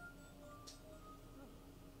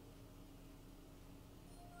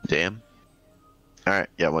 Damn. Alright,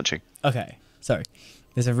 yeah, I'm watching. Okay, so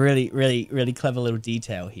there's a really clever little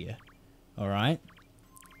detail here. All right.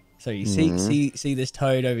 So you see this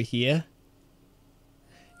toad over here?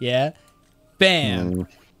 Yeah. Bam.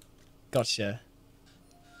 Gotcha.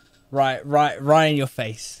 Right in your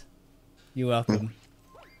face. You're welcome.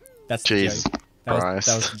 That's the Jeez. joke. That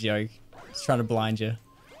was the joke. Just trying to blind you.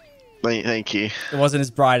 Thank you. It wasn't as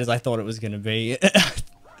bright as I thought it was going to be.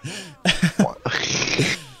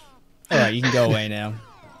 Alright, you can go away now.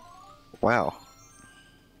 Wow.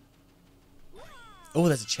 Oh,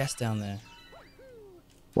 there's a chest down there.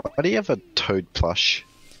 Why do you have a toad plush?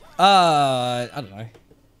 I don't know.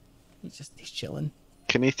 He's chilling.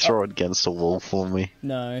 Can you throw it against the wall for me?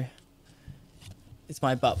 No. It's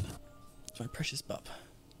my bup. It's my precious bup.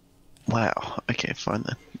 Wow. Okay, fine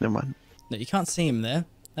then. Never mind. No, you can't see him there.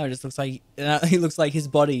 No, it just looks like he looks like his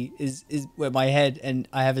body is where my head and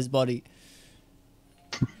I have his body.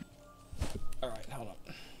 All right, hold on.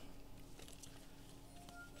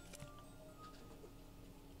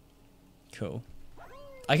 Cool.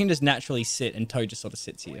 I can just naturally sit, and Toad just sort of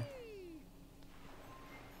sits here.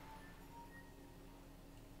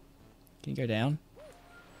 Can you go down,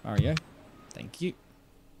 Mario? Thank you.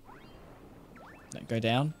 No, go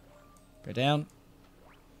down. Go down.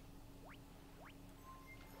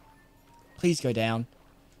 Please go down.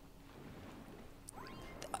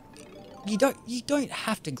 You don't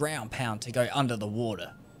have to ground pound to go under the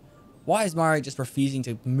water. Why is Mario just refusing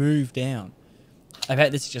to move down? I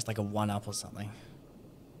bet this is just like a 1-up or something.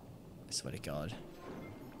 I swear to God.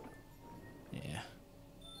 Yeah.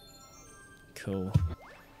 Cool.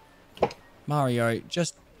 Mario,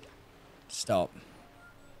 just stop.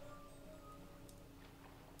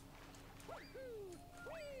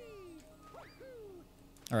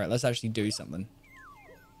 Alright, let's actually do something.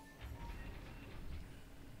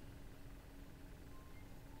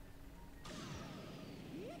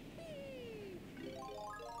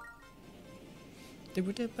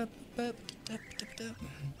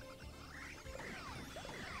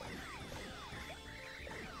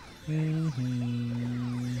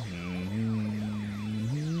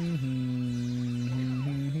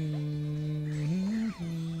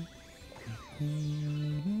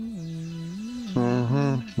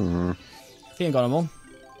 I think I got them all.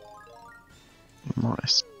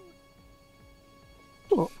 Nice.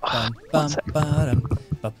 Bum, bum, ba-dum,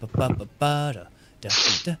 ba-ba-ba-ba-ba-da,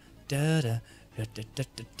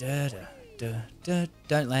 da-da-da-da-da-da-da-da-da-da.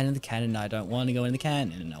 Don't land in the cannon. I don't want to go in the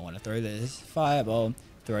cannon. I want to throw this fireball.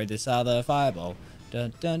 Throw this other fireball.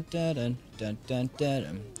 Dun dun dun dun dun dun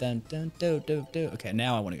dun dun dun dun dun dun. Okay,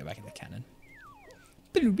 now I want to go back in the cannon.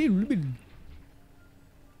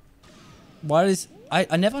 Why does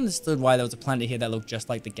I never understood why there was a planet here that looked just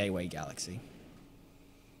like the Gateway Galaxy.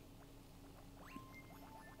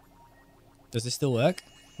 Does this still work?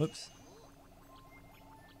 Whoops.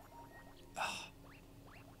 Oh.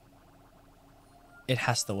 It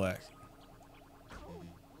has to work.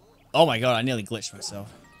 Oh my god, I nearly glitched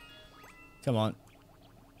myself. Come on.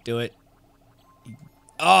 Do it.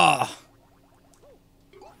 Ah!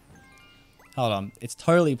 Oh. Hold on. It's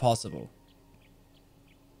totally possible.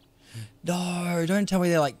 No, don't tell me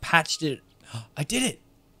they like patched it. I did it.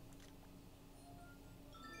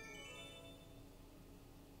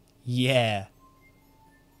 Yeah.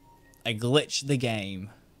 I glitched the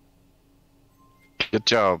game. Good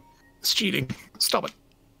job. It's cheating. Stop it.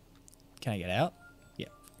 Can I get out? Yeah,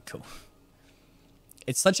 cool.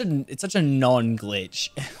 It's such a non-glitch.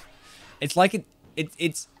 It's like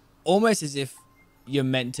it's almost as if you're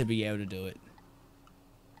meant to be able to do it.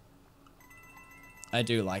 I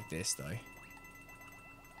do like this though.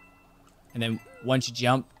 And then once you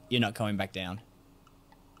jump, you're not coming back down.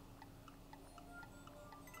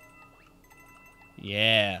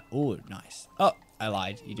 Yeah. Oh, nice. Oh, I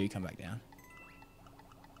lied. You do come back down.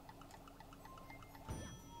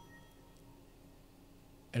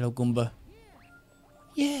 Hello, Goomba.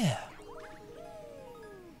 Yeah.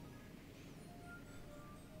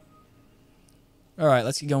 Alright,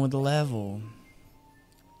 let's get going with the level.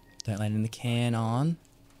 Don't land in the cannon.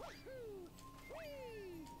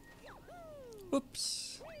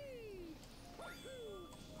 Whoops.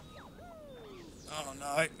 Oh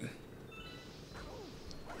no.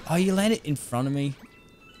 Oh, you landed in front of me.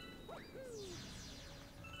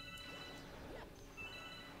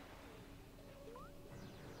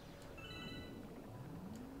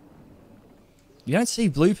 You don't see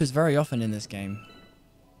bloopers very often in this game.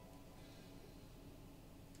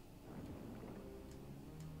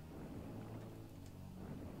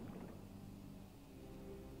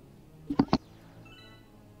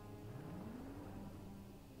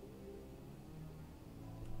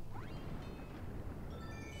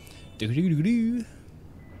 Do-do-do-do.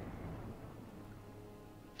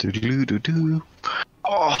 Do-do-do-do-do.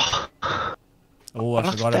 Oh! Oh, I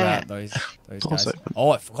forgot about those guys. Also- Oh,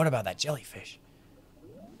 I forgot about that jellyfish.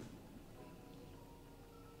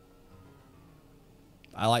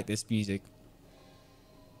 I like this music.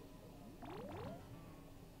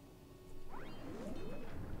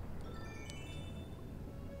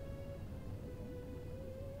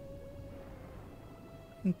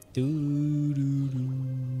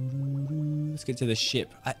 Let's get to the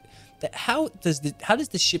ship. How does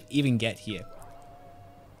the ship even get here?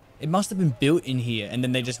 It must have been built in here, and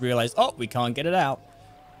then they just realized, oh, we can't get it out.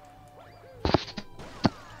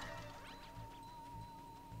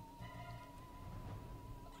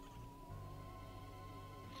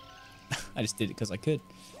 I just did it because I could.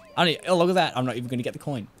 Oh, look at that. I'm not even going to get the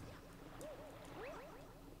coin.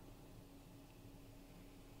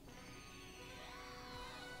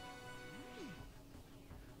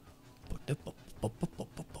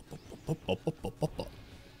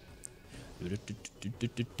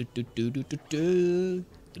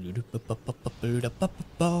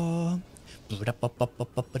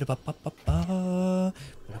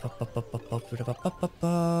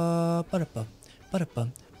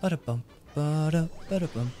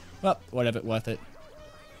 Well, whatever, worth it.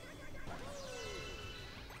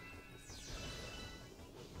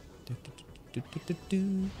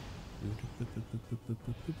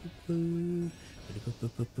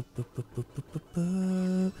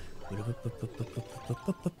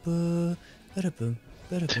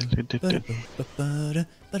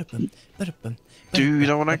 Dude,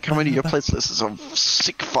 I want to come into your place. This is some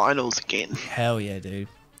sick finals again. Hell yeah, dude.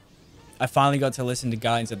 I finally got to listen to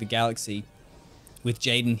Guardians of the Galaxy with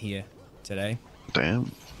Jaden here today.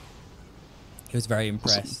 Damn. He was very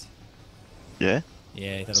impressed. Yeah?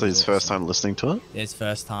 Yeah, he thought So it was his first awesome. time listening to it? His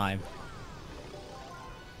first time.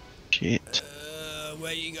 Shit.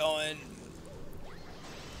 Where you going?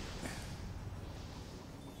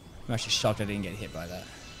 I'm actually shocked I didn't get hit by that.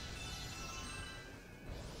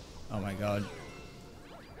 Oh my god.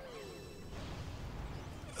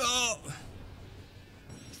 Oh!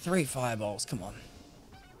 3 fireballs, come on.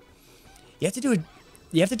 You have to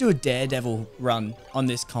do a daredevil run on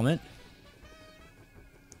this comment.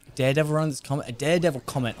 Daredevil run on this comment. A daredevil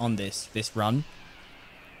comment on this run.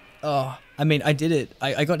 Oh, I mean, I did it.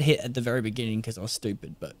 I got hit at the very beginning because I was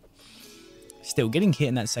stupid, but still, getting hit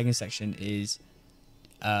in that second section is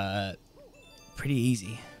pretty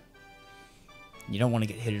easy. You don't want to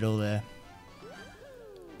get hit at all there.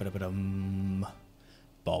 Ba-da-ba-dum.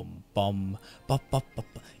 Bom, bom, bop, bop, bop.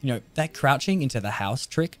 You know, that crouching into the house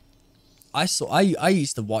trick, I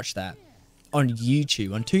used to watch that on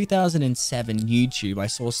YouTube. On 2007 YouTube, I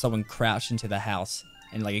saw someone crouch into the house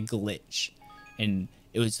and like a glitch. And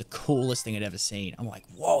it was the coolest thing I'd ever seen. I'm like,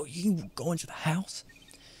 whoa, you can go into the house?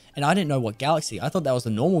 And I didn't know what galaxy. I thought that was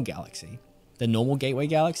the normal galaxy. The normal gateway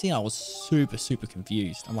galaxy. And I was super, super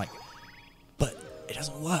confused. I'm like, but it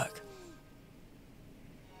doesn't work.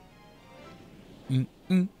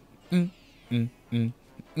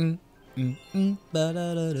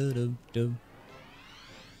 Ba-da-da-da-do-do.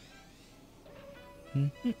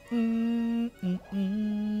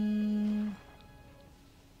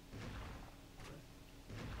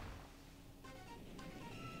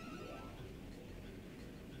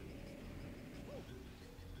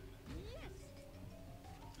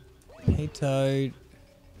 Hey, Toad.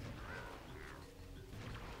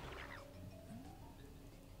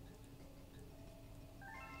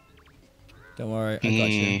 Don't worry, I got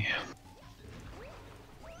you.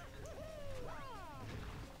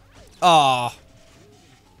 Ah.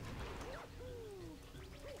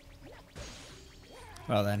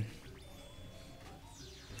 Well then.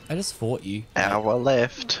 I just fought you. Hour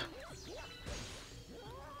left.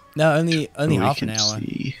 No, only We half an can hour.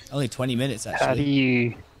 see. Only 20 minutes actually. How do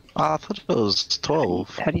you? Oh, I thought it was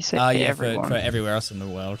 12. How do you say Oh for yeah, everyone? for everywhere else in the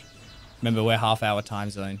world. Remember, we're half-hour time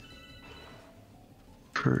zone.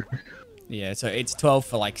 True. Yeah, so it's 12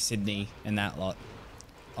 for like Sydney and that lot.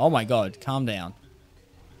 Oh my god, calm down.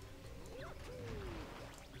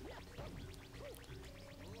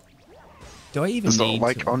 Do I even Is that need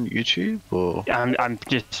like to? on YouTube or? I'm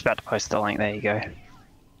just about to post the link. There you go.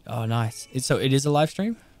 Oh, nice. So it is a live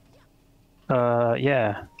stream?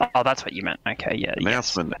 Yeah. Oh, that's what you meant. Okay, yeah. Yes.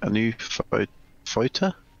 Announcement: a new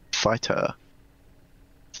fighter.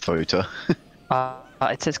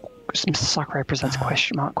 It says Sakurai presents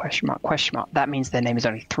question mark, question mark, question mark. That means their name is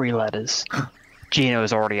only 3 letters. Gino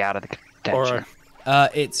is already out of the contention.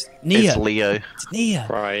 It's Nia. It's Leo. It's Nia.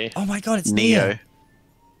 Right. Oh my god, it's Neo. Nia.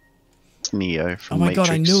 It's Neo Oh from my Matrix.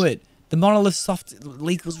 god, I knew it. The monolith soft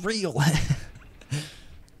leak was real.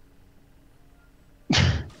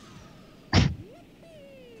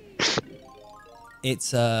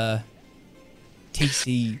 It's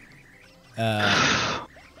TC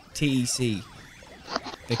TEC,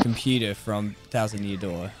 the computer from Thousand Year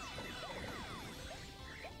Door.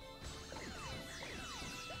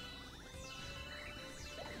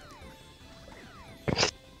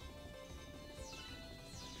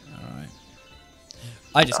 Alright.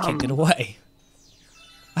 I just kicked it away.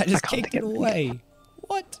 I just can't kicked think it of away.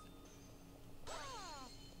 What?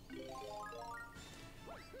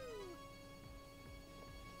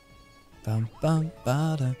 Bum bum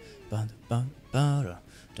ba da bum bum ba da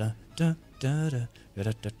da da da da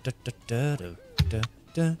da da da da da da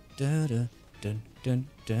da da da dun dun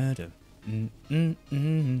da da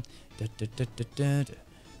da da da da da.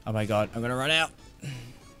 Oh my god, I'm gonna run out.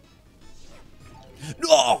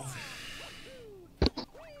 No!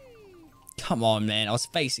 Come on, man. I was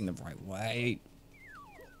facing the right way.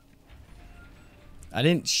 I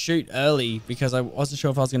didn't shoot early because I wasn't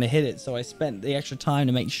sure if I was going to hit it, so I spent the extra time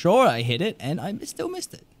to make sure I hit it, and I still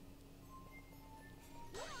missed it.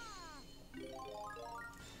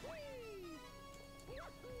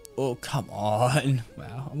 Oh, come on.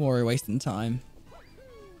 Wow, I'm already wasting time.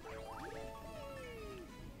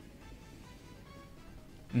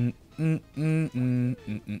 I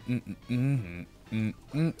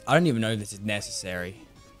don't even know if this is necessary.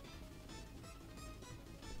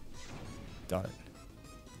 Got it.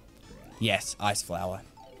 Yes, ice flower.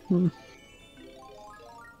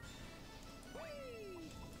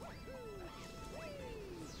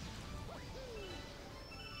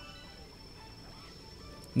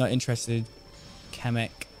 Not interested.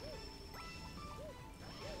 Kamek.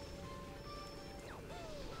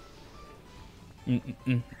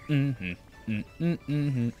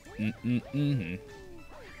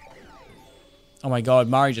 Oh my god,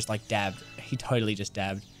 Mario just like dabbed. He totally just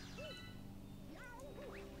dabbed.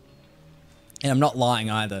 And I'm not lying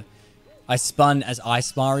either. I spun as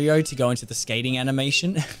Ice Mario to go into the skating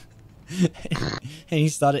animation. And he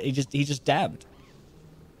just dabbed.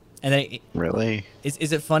 And then Really?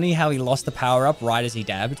 is it funny how he lost the power up right as he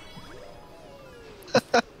dabbed?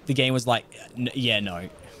 The game was like, yeah, no.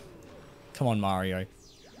 Come on, Mario.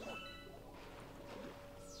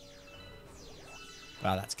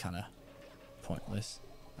 Wow, that's kind of pointless.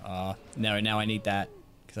 No, now I need that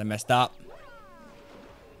because I messed up.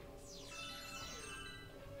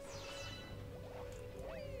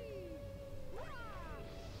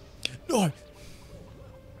 No.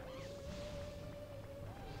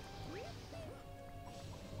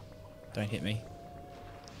 Don't hit me.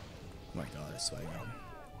 Oh my god, I swear to God.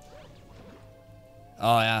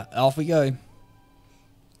 Oh yeah, off we go.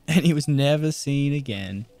 And he was never seen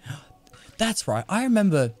again. That's right. I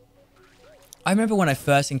remember when I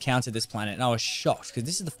first encountered this planet and I was shocked because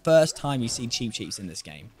this is the first time you see Cheep Cheeps in this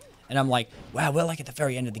game. And I'm like, wow, we're like at the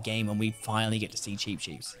very end of the game and we finally get to see Cheep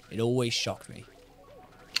Cheeps. It always shocked me.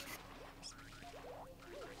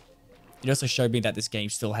 It also showed me that this game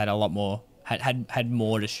still had a lot more, had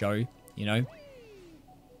more to show, you know?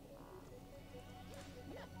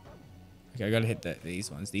 Okay, I gotta hit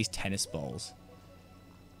these ones, these tennis balls.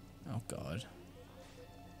 Oh god.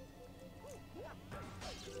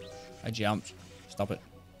 I jumped. Stop it.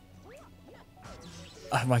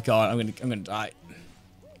 Oh my god, I'm gonna die.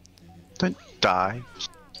 Don't die. It's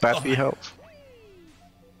bad for your health.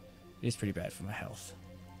 It is pretty bad for my health.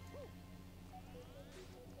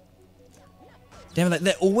 Damn it,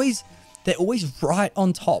 they're always right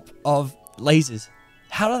on top of lasers.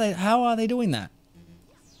 How are they doing that?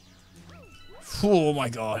 Oh my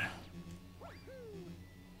god.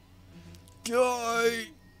 Go!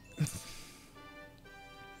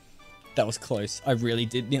 That was close. I really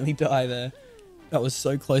did nearly die there. That was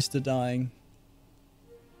so close to dying.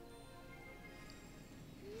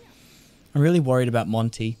 I'm really worried about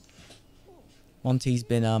Monty. Monty's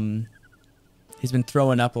been he's been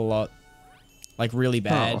throwing up a lot. Like really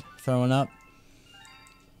bad throwing up.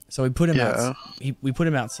 So we put him out. We put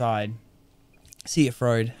him outside. See you,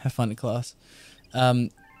 Frode. Have fun in class.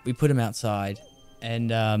 We put him outside, and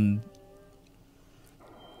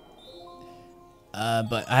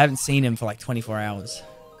but I haven't seen him for like 24 hours.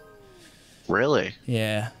 Really?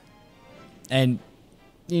 Yeah, and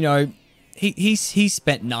you know, he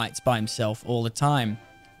spent nights by himself all the time,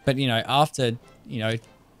 but you know, after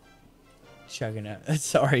chugging it.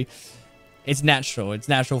 Sorry. It's natural. It's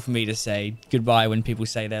natural for me to say goodbye when people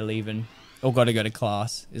say they're leaving or got to go to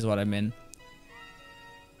class, is what I mean.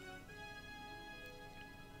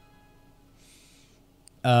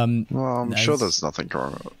 Well, I'm sure there's nothing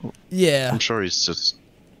wrong. Yeah. I'm sure he's just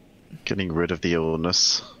getting rid of the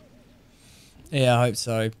illness. Yeah, I hope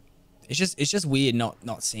so. It's just weird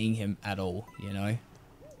not seeing him at all, you know?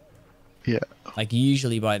 Yeah. Like,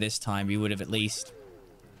 usually by this time, he would have at least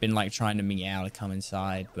been, like, trying to meow to come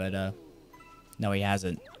inside, but, no, he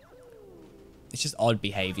hasn't. It's just odd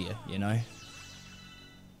behavior, you know?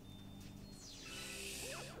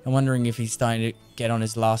 I'm wondering if he's starting to get on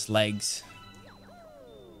his last legs.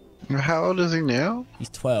 How old is he now? He's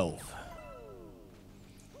 12.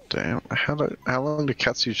 Damn. How long do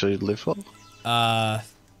cats usually live for?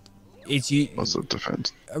 It's you. What's the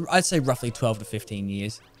defense? I'd say roughly 12 to 15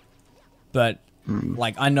 years. But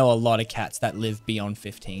like I know a lot of cats that live beyond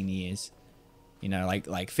 15 years. You know,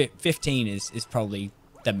 like 15 is probably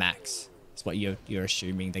the max. It's what you're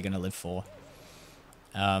assuming they're gonna live for.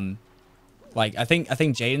 Like I think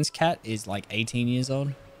Jaden's cat is like 18 years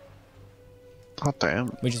old. Oh damn.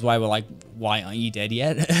 Which is why we're like, why aren't you dead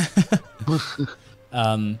yet?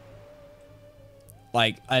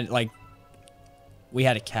 Like we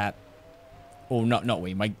had a cat. Well, not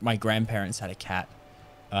we. My grandparents had a cat.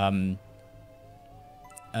 That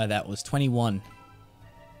was 21.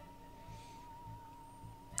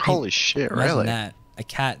 Holy shit! Imagine Really? that. A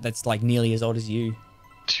cat that's like nearly as old as you.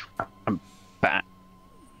 I'm back.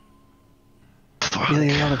 Fuck. Really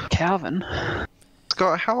a lot of Calvin.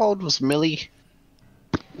 Scott, how old was Millie?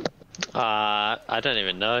 I don't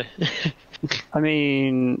even know. I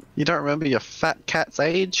mean, You don't remember your fat cat's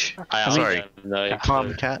age? Sorry. No.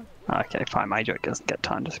 Farm cat. okay, fine. My joke doesn't get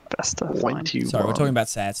time to best. Fine. 21. Sorry, we're talking about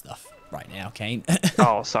sad stuff right now, Kane.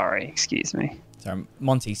 Oh, sorry. Excuse me. Sorry,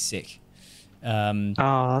 Monty's sick. Oh,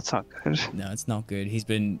 that's not good. No, it's not good. He's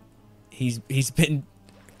been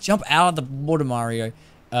jump out of the water, Mario.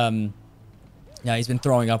 Yeah, he's been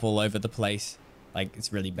throwing up all over the place. Like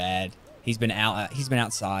it's really bad. He's been out. He's been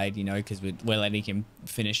outside, you know, because we're letting him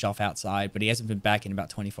finish off outside, but he hasn't been back in about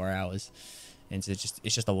 24 hours, and so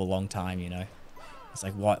it's just a long time, you know. It's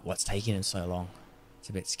like what's taking him so long? It's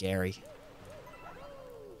a bit scary.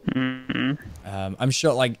 I'm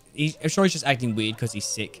sure he's just acting weird because he's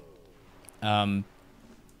sick. I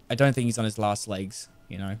don't think he's on his last legs,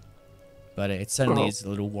 you know. But it certainly is a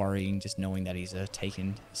little worrying just knowing that he's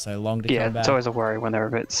taken so long to come back. Yeah, it's always a worry when they're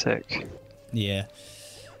a bit sick. Yeah.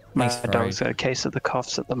 My Thanks, dog's got a case of the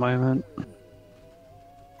coughs at the moment.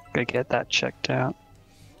 Go get that checked out.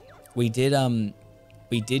 We did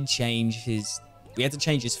change his. We had to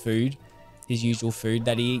change his food, his usual food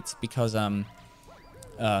that he eats because you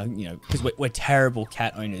know, because we're terrible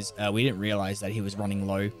cat owners. We didn't realize that he was running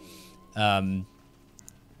low.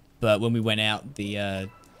 But when we went out, the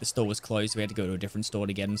store was closed. We had to go to a different store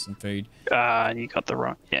to get him some food. And you got the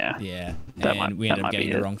wrong. Yeah. Yeah, That we ended up getting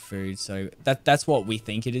the wrong food. So that's what we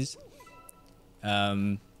think it is.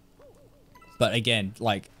 But again,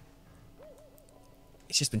 like,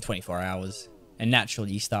 it's just been 24 hours, and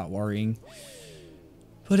naturally you start worrying.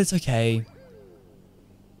 But it's okay.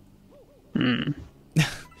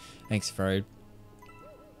 Thanks, Frode.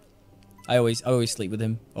 I always sleep with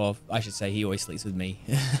him, or I should say, he always sleeps with me.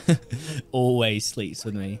 Always sleeps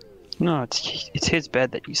with me. No, it's his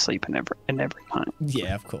bed that you sleep in every night.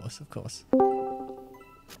 Yeah, of course.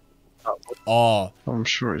 Oh, I'm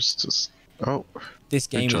sure it's just. Oh. This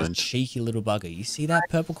game is a cheeky little bugger. You see that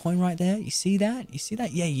purple coin right there? You see that?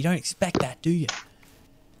 Yeah, you don't expect that, do you?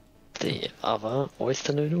 The other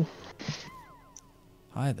oyster noodle.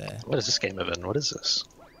 Hi there. What is this game event? What is this?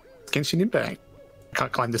 Genshin Impact.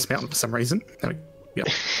 Can't climb this mountain for some reason. There we go.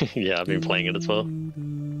 Yeah, I've been playing it as well.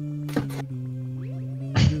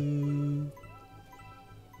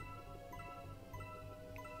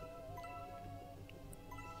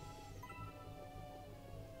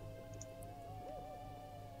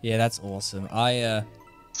 Yeah, that's awesome. The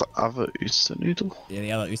other oyster noodle? Yeah,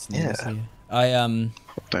 the other oyster noodles. Yeah.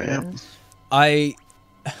 Damn. I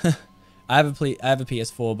I have a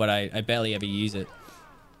PS4, but I barely ever use it.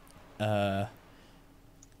 And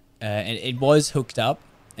it was hooked up,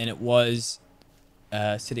 and it was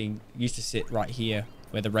used to sit right here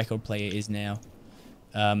where the record player is now.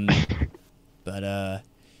 But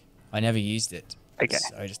I never used it. Okay.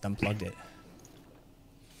 So I just unplugged it.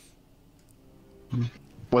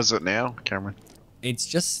 Was it now, Cameron? It's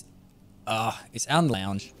just it's out in the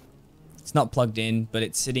lounge. It's not plugged in, but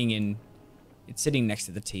it's sitting next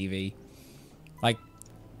to the TV. Like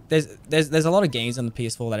there's a lot of games on the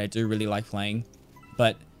PS4 that I do really like playing,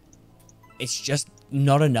 but it's just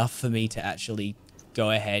not enough for me to actually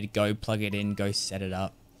go plug it in, go set it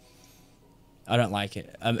up. I don't like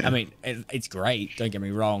it. I mean, it's great, don't get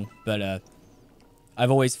me wrong, but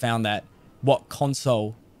I've always found that what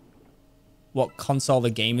console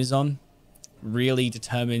the game is on really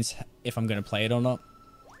determines if I'm going to play it or not.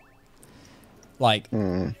 Like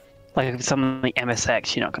if it's something like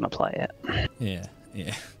MSX, you're not going to play it.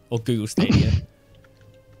 Yeah. Or Google Stadia.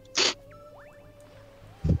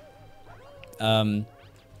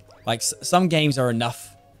 Like some games are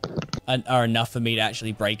enough for me to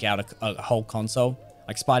actually break out a whole console.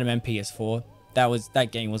 Like Spider-Man PS4,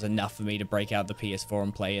 that game was enough for me to break out the PS4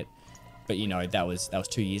 and play it. But you know, that was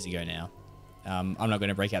 2 years ago now. I'm not going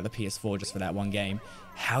to break out the PS4 just for that one game.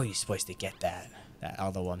 How are you supposed to get that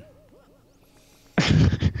other one?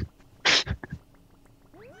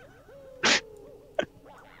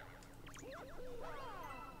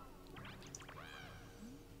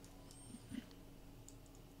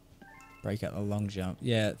 Break out the long jump.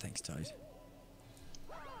 Yeah, thanks, Toad.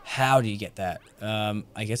 How do you get that?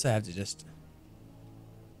 I guess I have to just...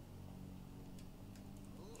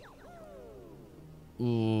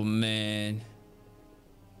 Ooh, man.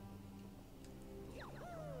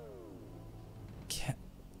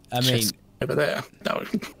 I mean... Over there. No.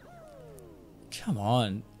 Come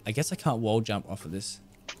on. I guess I can't wall jump off of this.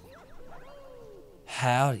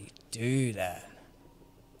 How do you do that?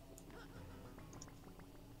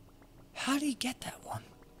 How do you get that one?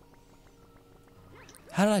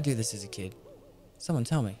 How did I do this as a kid? Someone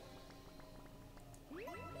tell me.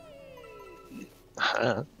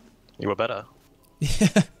 You were better.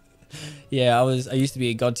 Yeah, I used to be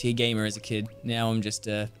a god tier gamer as a kid. Now I'm just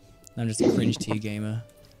a cringe tier gamer.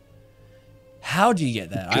 How do you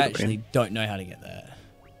get that? I actually don't know how to get that.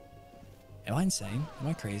 Am I insane? Am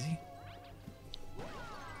I crazy?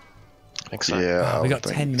 I think so. Yeah. Oh, we got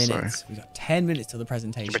 10 minutes. We got 10 minutes till the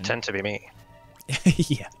presentation. You pretend to be me.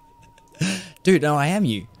 Yeah. Dude, no, I am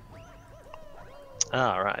you.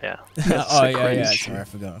 Ah, right, yeah. Oh, yeah. Sorry, I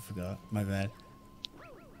forgot. My bad.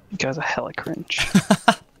 You guys are hella cringe.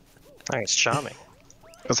 I think it's charming.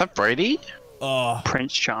 Was that Brady? Oh,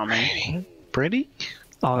 Prince Charming. Brady?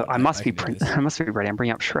 Oh, I must be can do Prince. this. I must be ready. I'm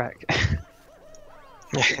bringing up Shrek.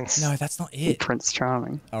 no, that's not it. Prince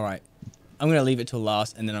Charming. All right. I'm going to leave it till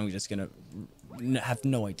last, and then I'm just going to have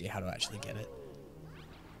no idea how to actually get it.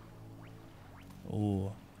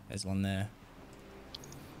 Oh, there's one there.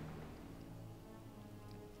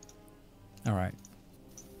 All right.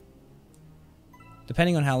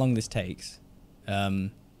 Depending on how long this takes,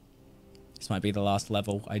 this might be the last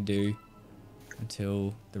level I do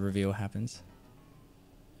until the reveal happens.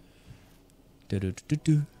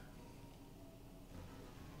 Do-do-do-do-do.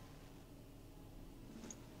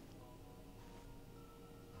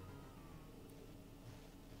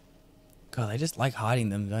 God, they just like hiding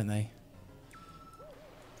them, don't they?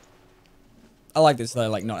 I like this though,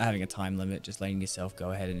 like not having a time limit, just letting yourself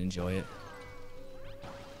go ahead and enjoy it.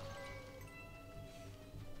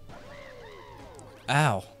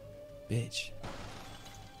 Ow. Bitch.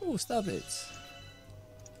 Oh, stop it.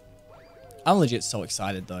 I'm legit so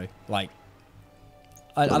excited though. Like,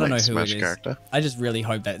 I don't know who Smash it is. character. I just really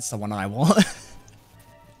hope that it's someone I want.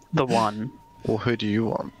 The one. Well, who do you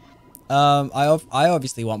want? I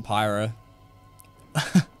obviously want Pyra.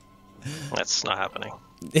 That's not happening.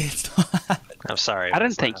 It's not. I'm sorry. I but don't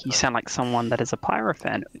it's not think you happening. sound like someone that is a Pyro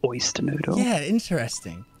fan. Oyster Noodle. Yeah,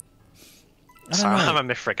 interesting. I don't Sorry, know. I'm a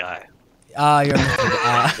Mithra guy. Ah, you're a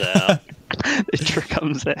mythic. Yeah. The trick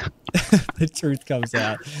comes out. The truth comes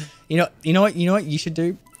out. You know what you should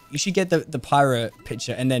do? You should get the Pyra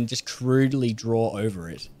picture and then just crudely draw over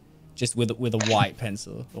it, just with a white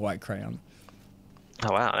pencil, a white crayon.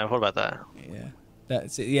 Oh wow, what about that? Yeah,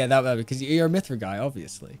 that's it. Yeah, that because you're a Mithra guy,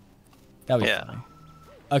 obviously. That'd be Yeah. funny.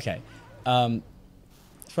 Okay,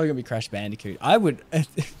 it's probably gonna be Crash Bandicoot. I would,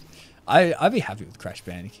 I'd be happy with Crash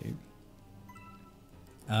Bandicoot.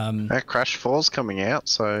 Crash 4's coming out,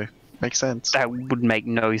 so makes sense. That would make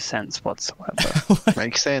no sense whatsoever.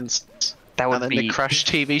 Makes sense. That would And then be. the Crash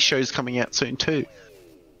TV show's coming out soon too.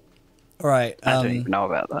 All right, I don't even know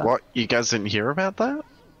about that. What? You guys didn't hear about that?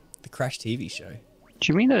 the Crash TV show.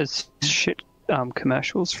 Do you mean those shit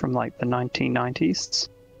commercials from like the 1990s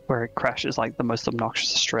where Crash is like the most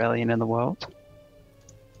obnoxious Australian in the world?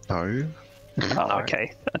 No. Oh,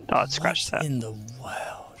 okay. I'd scratch What that. in the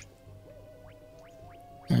world?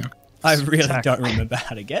 I really Exactly. don't remember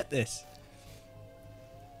how to get this.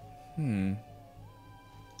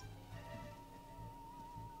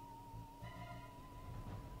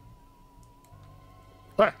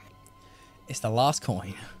 Right. It's the last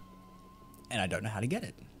coin, and I don't know how to get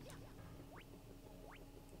it.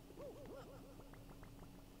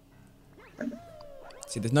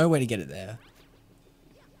 See, there's no way to get it there.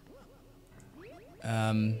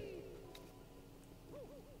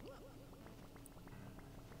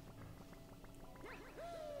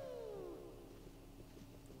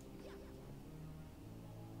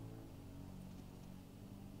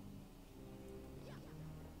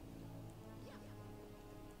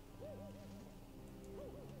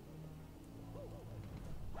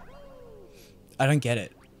 I don't get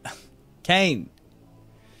it. Kane,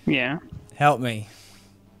 Yeah. help me.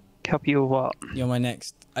 Help you with what? You're my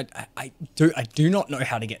next. I do not know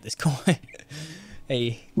how to get this coin.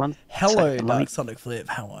 Hey, One hello, second, let me- Dark Sonic Flip.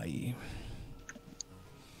 How are you?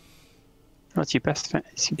 What's your best fan?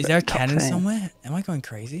 Is there a cannon somewhere? Am I going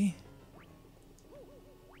crazy?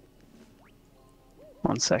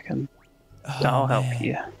 1 second. Oh, I'll help man.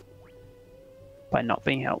 you. By not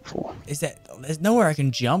being helpful. Is that? There's nowhere I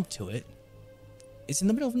can jump to it. It's in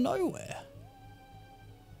the middle of nowhere.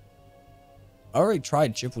 I already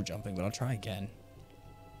tried triple jumping, but I'll try again.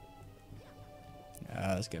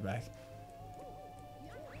 Let's get back.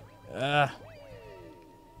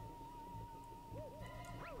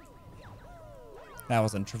 That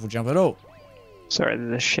wasn't triple jump at all. Sorry,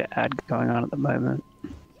 there's a shit ad going on at the moment.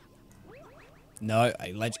 No,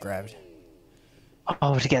 I ledge grabbed.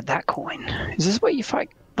 Oh, to get that coin. Is this where you fight,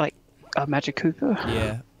 like, a Magic Cooper?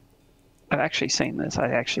 Yeah. I've actually seen this. I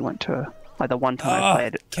actually went to, like, the one time Oh, I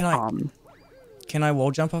played can I- Can I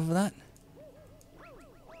wall jump off of that?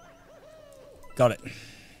 Got it.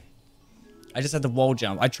 I just had the wall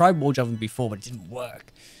jump. I tried wall jumping before, but it didn't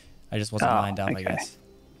work. I just wasn't Oh, lined up, I okay. guess.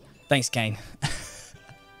 Thanks, Kane.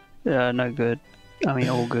 no good. I mean,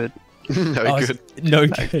 all good. No Oh, good. No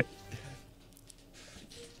good.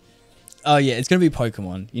 Oh, yeah, it's going to be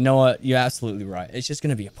Pokemon. You know what? You're absolutely right. It's just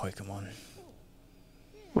going to be a Pokemon.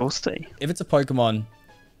 We'll see. If it's a Pokemon,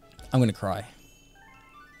 I'm going to cry.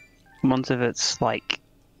 Once if it's, like...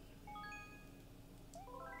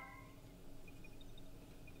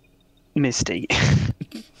 Misty.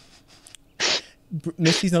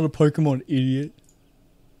 Misty's not a Pokemon, idiot.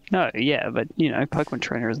 No, yeah, but you know, Pokemon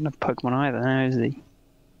Trainer isn't a Pokemon either, is he?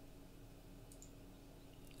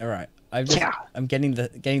 All right. I'm getting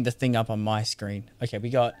the thing up on my screen. Okay, we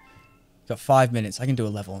got 5 minutes. I can do a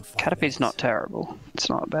level in 5 Caterpie's minutes. not terrible. It's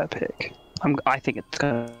not a bad pick. I think it's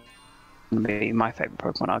gonna be my favorite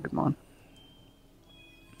Pokemon Agumon.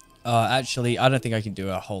 Actually, I don't think I can do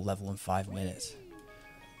a whole level in 5 minutes.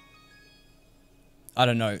 I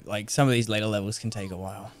don't know. Like, some of these later levels can take a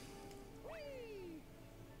while.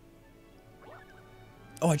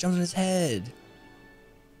 Oh, I jumped on his head.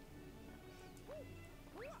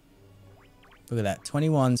 Look at that.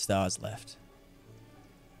 21 stars left.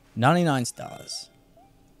 99 stars.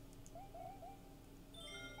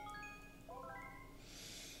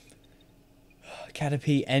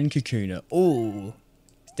 Caterpie and Kakuna. Ooh.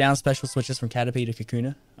 Down special switches from Caterpie to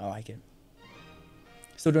Kakuna. I like it.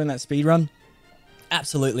 Still doing that speed run?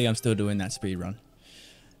 Absolutely, I'm still doing that speed run.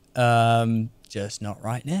 Just not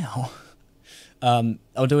right now.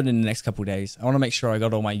 I'll do it in the next couple of days. I want to make sure I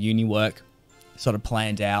got all my uni work sort of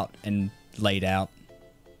planned out and laid out.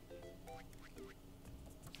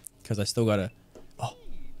 Because I still got a... Oh.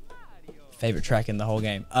 Favorite track in the whole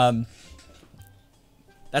game.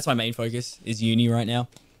 That's my main focus, is uni right now.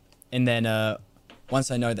 And then once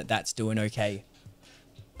I know that that's doing okay,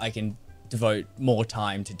 I can devote more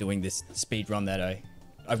time to doing this speed run that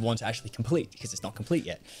I want to actually complete, because it's not complete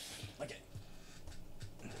yet. Okay.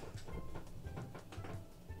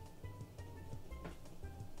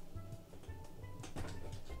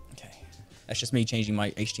 Okay. That's just me changing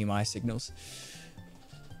my HDMI signals.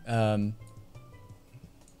 Let's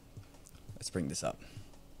bring this up.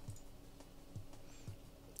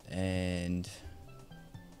 And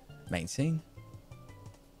main scene.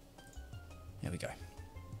 There we go.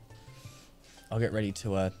 I'll get ready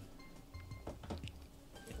to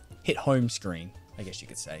hit home screen, I guess you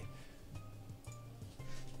could say.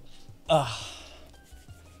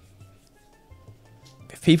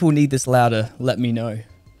 If people need this louder, let me know.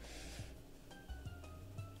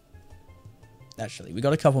 Actually, we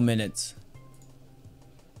got a couple minutes.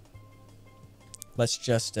 Let's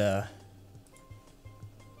just for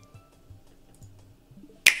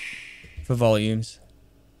volumes.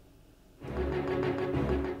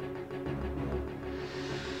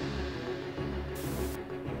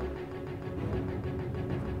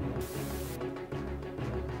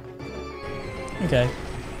 Okay.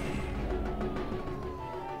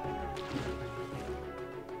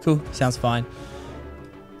 Cool, sounds fine.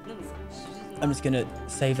 I'm just gonna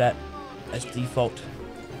save that as default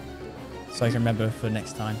so I can remember for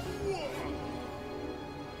next time.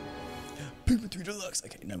 Puma 3 Deluxe.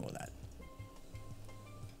 Okay, no more of that.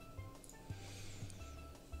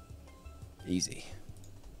 Easy.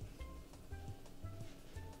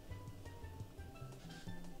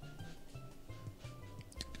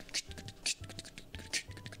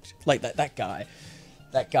 Like that guy.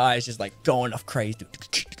 That guy is just like going off crazy.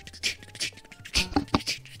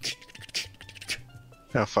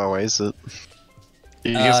 How far away is it?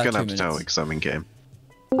 You're just gonna 2 have to tell me minutes. because I'm in game.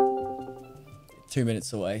 2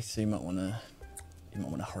 minutes away, so you might wanna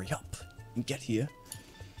hurry up and get here.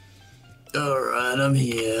 Alright, I'm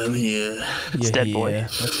here. It's You're dead here. boy.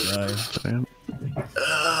 Let's go.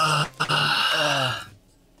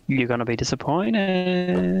 You're gonna be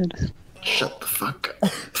disappointed. Shut the fuck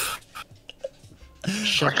up.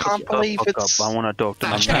 I can't believe it's. I want to talk to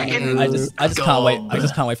my Chicken. man. I just can't wait. I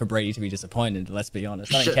just can't wait for Brady to be disappointed. Let's be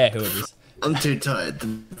honest. I don't care who it is. I'm too tired to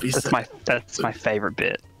be That's my favorite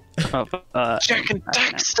bit. Of, Jack and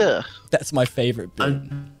Daxter! That's my favorite bit.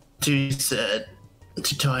 I'm too sad.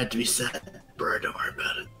 Too tired to be sad, bro. Don't worry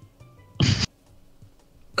about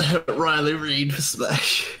it. Riley Reid for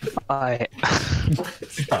Smash.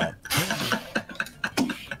 Stop.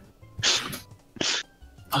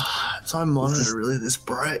 Is my monitor really this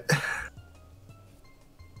bright?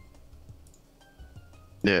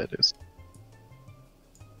 Yeah, it is.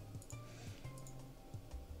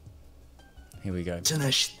 Here we go. Turn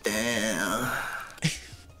that shit down.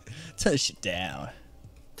 Turn shit down.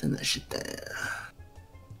 Turn that shit down.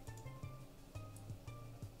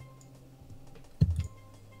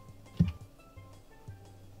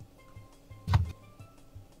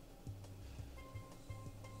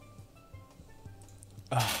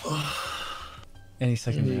 Any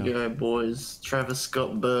second Here now. you go, boys. Travis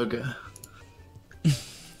Scott burger.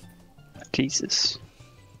 Jesus.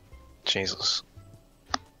 Jesus.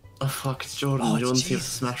 Oh fuck, it's Jordan. Oh, Jordan's here for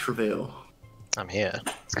Jesus. Smash reveal. I'm here.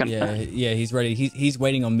 It's gonna. Yeah, he's ready. He's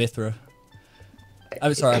waiting on Mithra.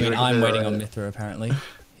 I'm sorry. I mean, I'm waiting on Mithra. Apparently.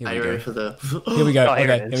 Here Are we you ready go. for the? Here we go. Oh,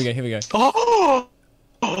 here Okay. it Here we is. go. Here we go.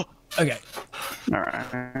 Oh! Okay. All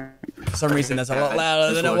right. For some reason, that's a lot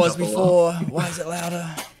louder than it was before. Why is it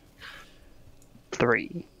louder?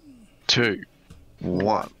 3, 2,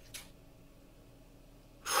 1.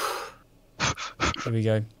 Here we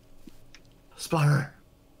go. Spyro.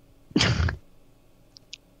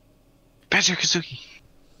 Banjo-Kazooie.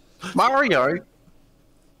 Mario.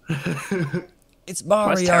 It's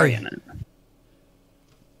what's Terry in Mario. it?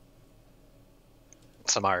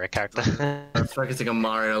 It's a Mario character. I'm focusing on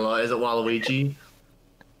Mario a lot. Is it Waluigi?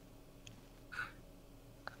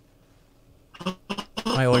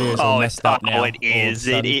 My audio's all messed up now. Oh, it is.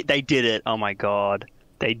 They did it. Oh my god.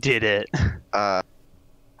 They did it. Uh,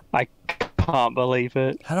 I can't believe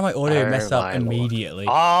it. How did my audio Oh mess up my lord. immediately?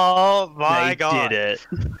 Oh my They god. did it.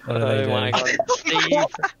 What did they do? my god.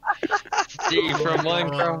 Steve from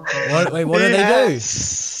Minecraft. What, wait, what did they do?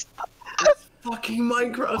 Yes. Fucking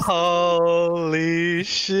Minecraft. Holy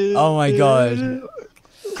shit. Oh my god.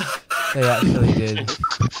 They actually did.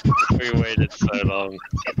 We waited so long.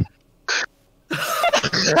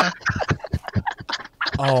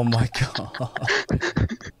 Oh my god.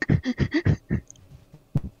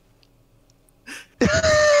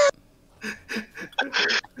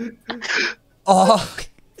 Oh.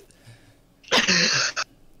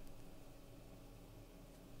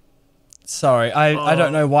 Sorry, I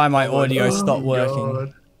don't know why my audio stopped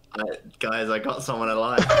working. Guys, I got someone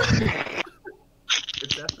alive.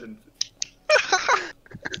 It's happened.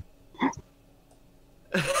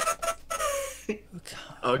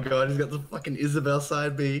 Oh god, he's got the fucking Isabel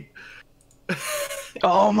side B.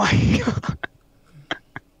 Oh my god.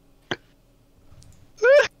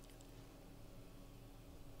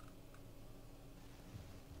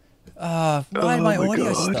 Why did my Oh my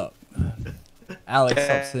audio God. stop? Alex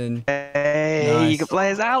stops in. Hey, Nice. you can play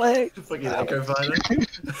as Alex. Fucking Echo Fighter.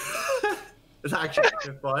 It's actually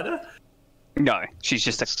Echo Fighter. No, she's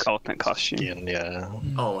just a alternate costume. Yeah.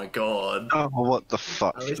 Oh my god. oh, what the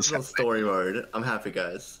fuck? At least is it's on story mode. I'm happy,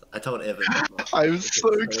 guys. I told Evan. I'm so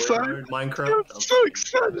Story excited. mode, Minecraft. I'm so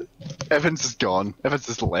excited. Evans is gone. Evans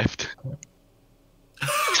is left.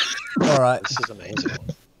 Alright. This is amazing.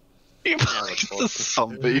 He plays the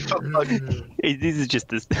zombie. For like, This is just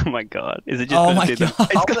this. Oh my god. Is it just Oh gonna my do the- god.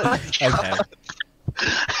 It's gonna, Okay.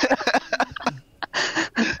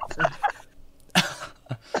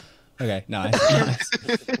 Okay, nice.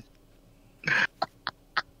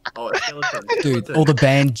 Oh, it's skeleton. Dude, all the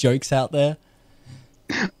banned jokes out there.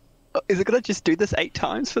 is it gonna just do this 8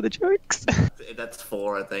 times for the jokes? That's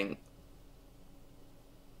 4, I think.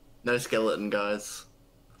 No skeleton, guys.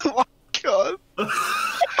 oh my god.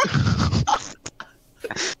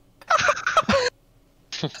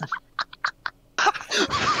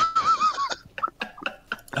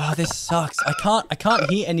 Oh, this sucks. I can't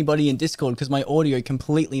hear anybody in Discord because my audio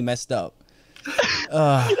completely messed up.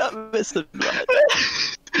 That missed it.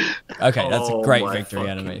 Okay, that's a Oh great my victory fucking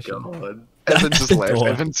animation. God. Evans just left. Door.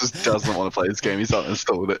 Evans just doesn't want to play this game. He's not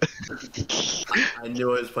installed it. I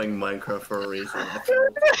knew I was playing Minecraft for a reason.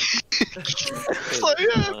 so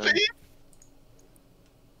happy.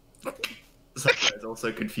 So I was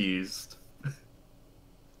also confused.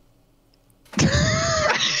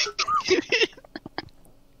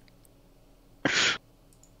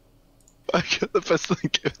 I got the best thing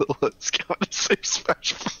give the let's go to say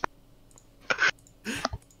Smash.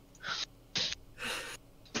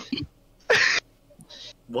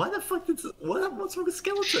 Why the fuck did what's wrong with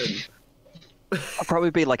skeleton? I'll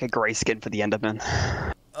probably be like a grey skin for the Enderman.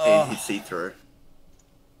 He's see-through.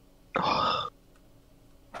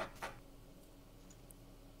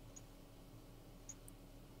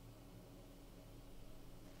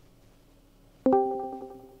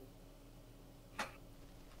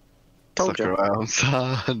 Suck around,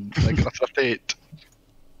 son. I got a update.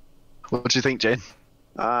 What do you think, Jane?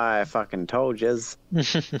 I fucking told yous.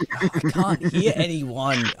 I can't hear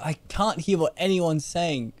anyone. I can't hear what anyone's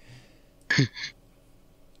saying.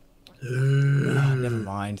 Never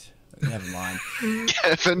mind. Never mind.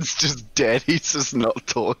 Kevin's just dead. He's just not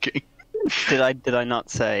talking. Did I not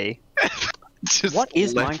say? Just What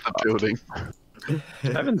is left the Minecraft? building.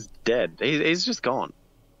 Evan's dead. He's just gone.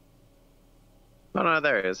 Oh no,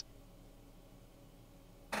 there he is.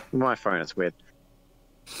 My phone is weird.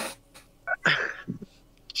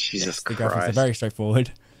 Jesus The graphics are Christ. very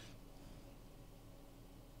straightforward.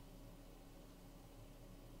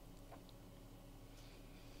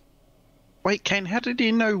 Wait, Kane, how did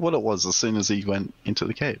he know what it was as soon as he went into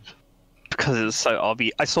the cave? Because it was so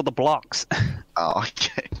obvious. I saw the blocks. Oh,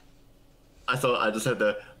 okay. I thought I just had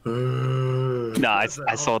the. No,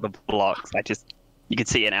 I saw the blocks. You could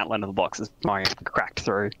see an outline of the blocks as Mario cracked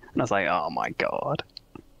through, and I was like, oh my god.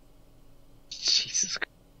 Jesus.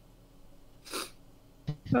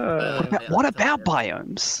 What about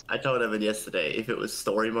biomes? I told Evan yesterday, if it was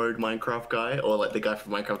story mode Minecraft guy or like the guy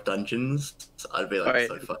from Minecraft Dungeons, I'd be like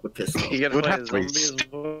so fucking pissed off. You It gotta would play have a to be zombie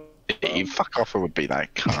as well. You fuck off, it would be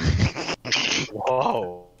that cunt.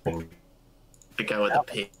 Whoa. The guy with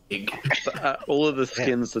the pig. All of the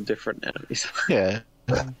skins are different enemies. Yeah.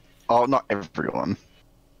 Oh, not everyone.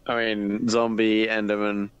 I mean, zombie,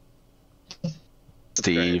 Enderman,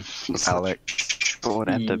 Steve, Alex. Lord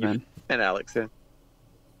Enderman. and Alex. Yeah.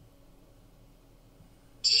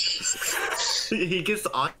 He gets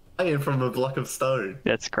iron from a block of stone.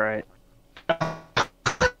 That's great.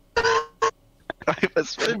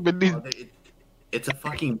 It's a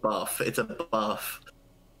fucking buff. It's a buff.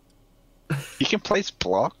 You can place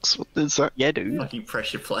blocks? What is that? Yeah, dude. Fucking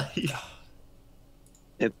pressure play.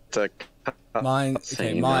 It's a Mine.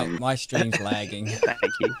 Okay, my stream's lagging. Thank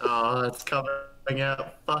you. Oh, it's coming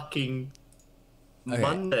out fucking Okay.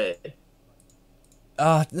 Monday.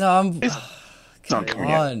 Oh no, I'm. not Come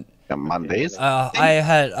coming out. on. On Mondays? I've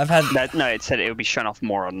had. No, it said it would be shown off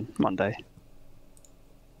more on Monday.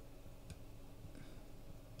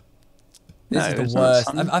 This No, is it's the not worst.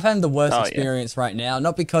 Sunday. I've had the worst Oh, yeah. experience right now.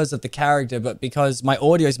 Not because of the character, but because my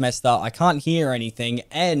audio's messed up. I can't hear anything,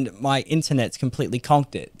 and my internet's completely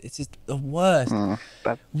conked it. It's just the worst.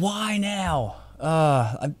 But- Why now?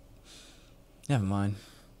 Never mind.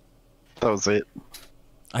 That was it.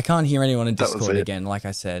 I can't hear anyone in That was Discord it. again. Like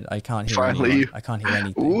I said, I can't hear Finally. anyone. I can't hear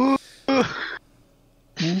anything. Ooh.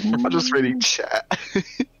 I'm just reading chat.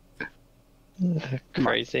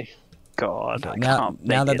 Crazy. God, I Now can't.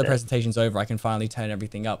 that make the it. presentation's over, I can finally turn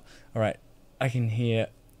everything up. All right, I can hear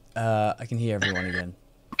everyone again.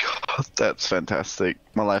 God, that's fantastic.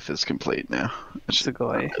 My life is complete now.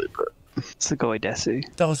 Sugoi. Sugoi Desu.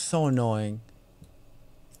 That was so annoying.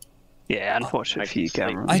 Yeah, unfortunate for you,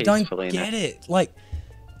 Cameron. I don't Peacefully get it. Like,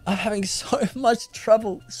 I'm having so much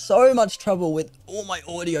trouble with all my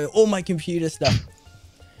audio, all my computer stuff.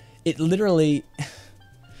 It literally,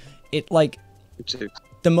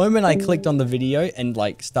 the moment I clicked on the video and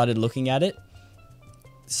like started looking at it,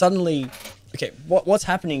 suddenly, okay, what's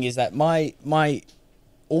happening is that my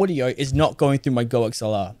audio is not going through my Go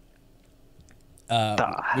XLR,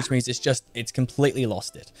 which means it's completely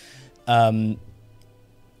lost it.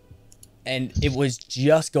 And it was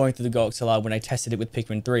just going through the Go XLR when I tested it with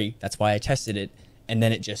Pikmin 3. That's why I tested it, and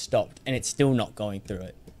then it just stopped, and it's still not going through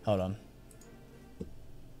it. Hold on.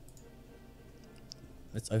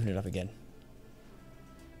 Let's open it up again.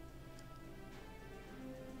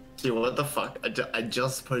 Dude, what the fuck? I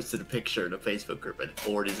just posted a picture in a Facebook group and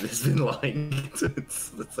already has been lying.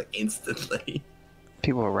 It's like instantly.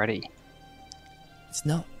 People are ready. It's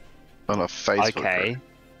not. On a Facebook Okay.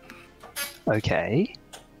 group.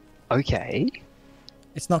 Okay.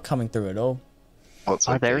 It's not coming through at all. What's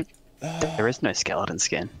Oh, okay? there is no skeleton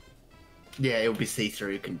skin. Yeah, it'll be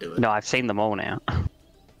see-through. You can do it. No, I've seen them all now.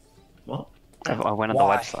 What? I went on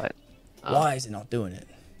Why? the website. Why is it not doing it?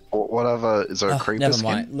 Whatever. Is there a creeper Never skin?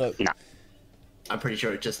 mind. Look. No. I'm pretty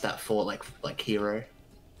sure it's just that for like hero.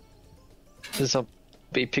 There's a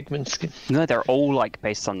big pigment skin. No, they're all like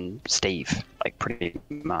based on Steve, like pretty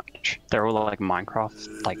much. They're all like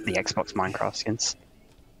Minecraft, like the Xbox Minecraft skins.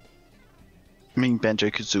 I mean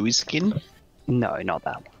Banjo-Kazooie skin? No, not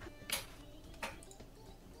that one.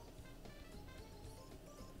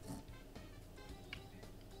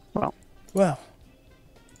 Well,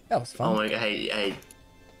 that was Oh fun. my god! Hey!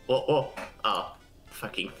 Whoa! Oh,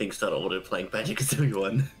 fucking thing started auto-playing Banjo-Kazooie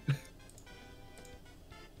 1.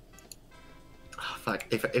 Oh, fuck!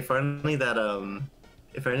 If only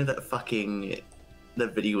that fucking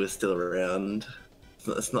that video was still around.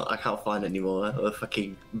 It's not. I can't find it anymore. The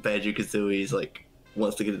fucking Banjo-Kazooie's like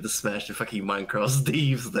wants to get into Smash and fucking Minecraft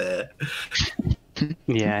Steve's there.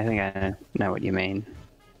 Yeah, I think I know what you mean.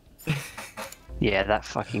 Yeah,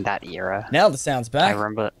 that era. Now the sound's back. I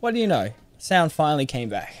remember. What do you know? Sound finally came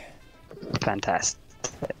back. Fantastic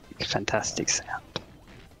sound.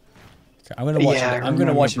 Okay, I'm gonna watch Yeah, it. I I'm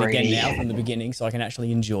gonna watch it remember again Brady. now from the beginning, so I can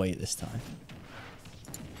actually enjoy it this time.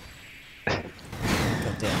 God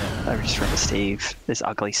damn it! I just remember Steve. This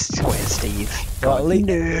ugly square Steve. Well, at least-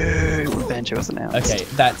 No, Banjo wasn't out. Okay,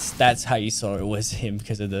 that's how you saw it was him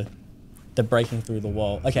because of the breaking through the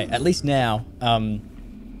wall. Okay, at least now,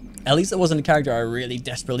 at least it wasn't a character I really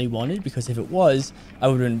desperately wanted, because if it was, I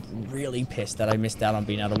would have been really pissed that I missed out on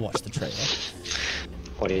being able to watch the trailer.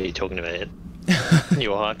 What are you talking about?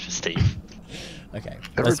 You were hyped for Steve. Okay,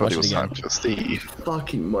 let's watch Everybody it was again. hyped for Steve.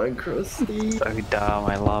 Fucking Minecraft Steve. So dumb.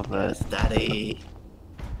 I love it. Yes, Daddy.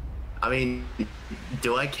 I mean,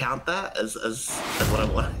 do I count that as what I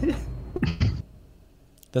wanted?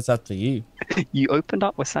 That's up to you. You opened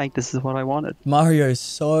up with saying this is what I wanted. Mario's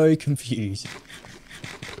so confused.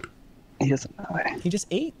 He doesn't know. He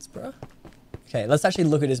just eats, bro. Okay, let's actually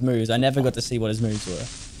look at his moves. I never got to see what his moves were.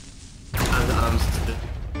 I'm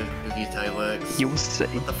confused how it works. You will see.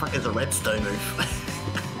 What the fuck is a redstone move?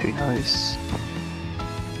 Who knows?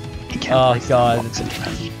 He can't Oh place god, blocks in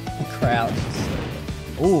front. the crowd.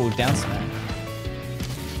 Ooh, down smash.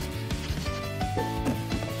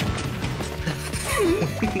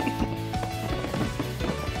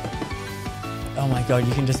 Oh my god,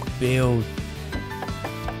 you can just build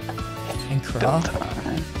and craft.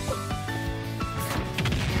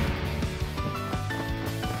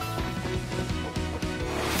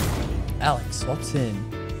 Alex swaps in.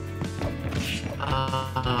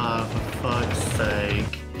 Ah, for fuck's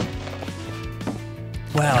sake.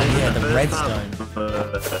 Wow, yeah, the first redstone.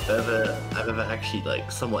 time I've ever actually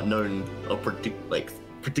like somewhat known or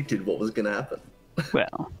predicted what was gonna happen.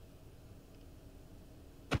 Well,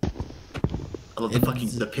 I love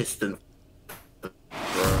the piston.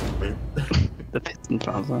 the piston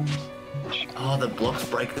plaza. Oh, the blocks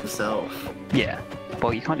break themselves. Yeah.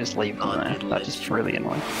 Well, you can't just leave them there. That's just really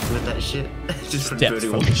annoying. With that shit, just Steps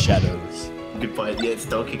from the shadows. Goodbye. Yeah, it's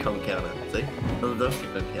Donkey Kong counter. See? Oh, the Donkey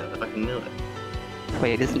Kong counter. I fucking knew it.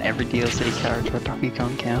 Wait, isn't every DLC character a Donkey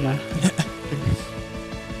Kong counter?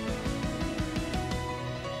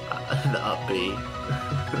 The up B.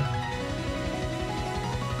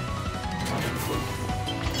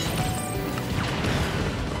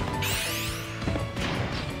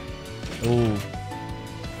 Ooh.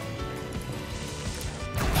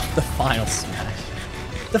 The final smash.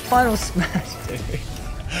 The final smash, dude.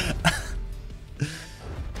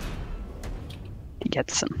 He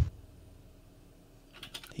gets him.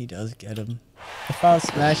 He does get him. The final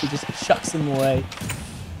smash, he just chucks him away.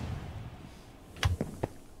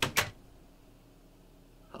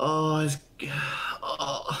 Oh, it's...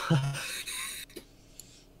 Oh.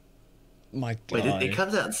 My god. Wait, it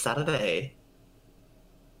comes out Saturday.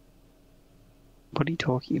 What are you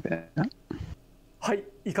talking about? はい、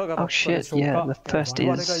いかがだ Oh ったで shit, しょうか。 yeah, the first 我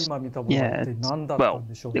々が is... 今見たものは Yeah, 一体何だった well, ん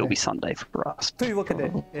でしょう it'll ね be。Sunday for us. というわけ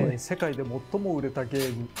で、世界で最も売れたゲ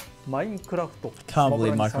ーム、マインクラフト。 Can't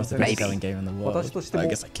believe Minecraft's the best Maybe. selling game in the world. 私としても I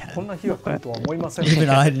guess I can. こんな日が来るとは思いませんでし Even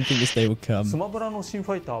た。 I didn't think this day would ス come. マブラの新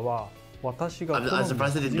ファイターは私が好み I'm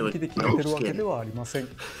surprised they didn't do の it. 人気で決めてるわけではありません。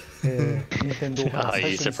任天堂から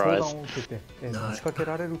最初に相談を受けて、持ちかけ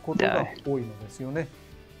られることが多いのですよね。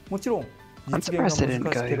もちろん I'm surprised they didn't go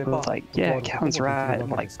with like, yeah, Calvin's right,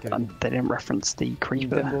 like, they didn't reference the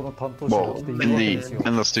creeper. Well, in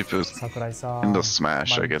the stupid, in the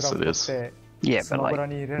Smash, I guess it is. Yeah, but like,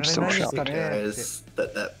 I'm still shocked. Guys,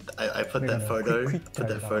 I put that photo,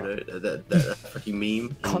 that fucking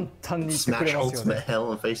meme, Smash Ultimate Hell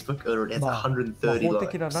on Facebook, it has 130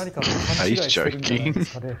 likes. He's joking.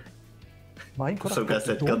 Some guy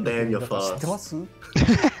said, God damn, you're fast.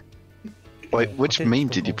 Wait, which meme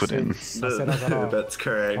did you put in? That's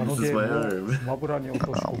correct, this is my home. Oh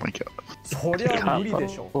my god. I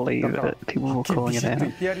can't believe it. People were calling it out.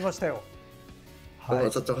 Oh,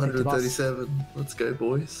 it's up to 137. Let's go,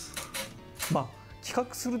 boys. まあ企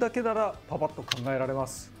画するだけならパパッと考えられま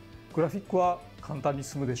す。グラフィックは簡単に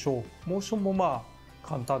済むでしょう。モーションもまあ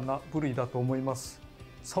簡単な部類だと思います。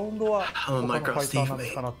サウンドは他のファイターな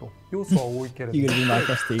のかなと。要素は多いけれども。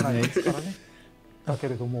だけ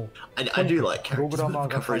れども、I do like プログラ characters マー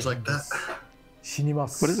with が recoveries like that. 死にま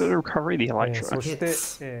す。 What is the recovery? The elytra? そして、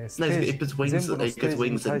ステージ全部のステー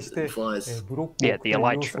ジに対してブロックを加える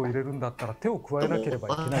要素を入れるんだったら手を加えなければ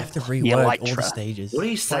いけない。 I have to rework all the stages. What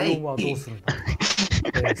are you バイオン saying? はどうするんだ、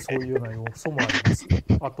そういうような要素もあります。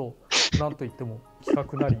あと、なんといっても企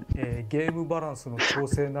画なり、ゲームバランスの調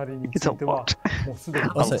整なりについては、もうすでに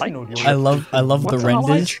Also, 大きの領域 I love the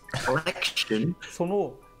renders. Collection? そ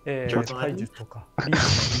の、体重とかリー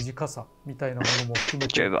チの短さみたいなものも含め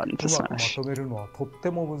てうまくまとめるのはとって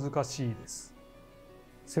も難しいです。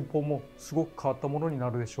戦法もすごく変わったものにな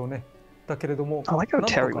るでしょうね。だけれども、なんとか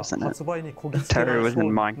発売にこぎつけられそう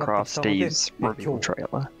になってきたので、今日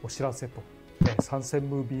お知らせと参戦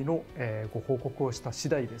ムービーのご報告をした次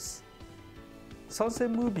第です。参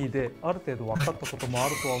戦ムービーである程度分かったこともあ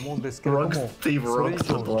るとは思うんですけれども、それ以上に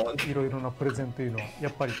いろいろなプレゼンというのはや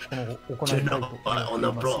っぱりこの行いたいと思ってい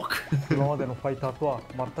ます。今までのファイターとは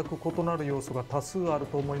全く異なる要素が多数ある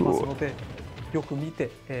と思いますので、よく見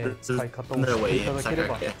て、使い方を知っていただけれ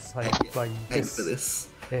ば幸いです。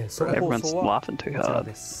その放送はこちら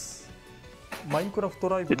です。マインクラフト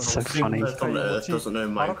ライブの機会を持ち、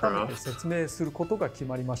改めて説明することが決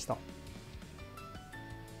まりました。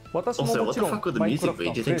私も Also, も what ち the ろん fuck would the マイン music クラフト be?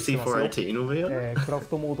 は Do you プレ think イしてますよ。 C418 will be on? クラフ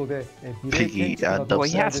トモードで美霊建築など Piggy, も I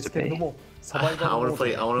そう love ですけれども、サバイバルモード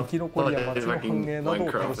で生き残りや街の繁栄など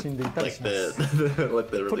を楽しんでいたりします。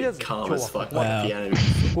 like the とりあえ really ず今 calm 日は as こ fuck こまで。 piano.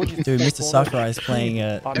 後日 Dude, Mr. Sakurai is playing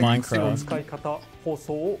アレックスの Minecraft. 使い方放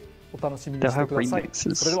送をお楽しみに They'll して have ください。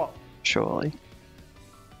 remixes, それでは surely.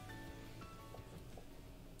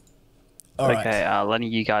 Alright. Okay,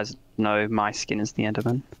 letting you guys know my skin is the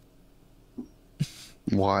Enderman.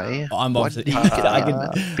 Why? I'm What? obviously. I'm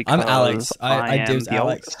Alex. Because I am dibs the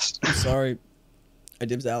Alex. oldest. I'm sorry. I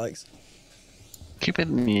dibs Alex. Keep it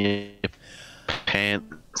in your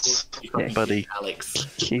pants, buddy. Alex.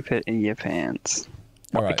 Keep it in your pants.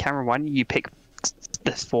 Alright. Cameron, why didn't you pick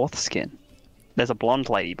this fourth skin? There's a blonde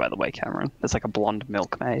lady, by the way, Cameron. There's like a blonde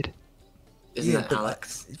milkmaid. Isn't Yeah, that but-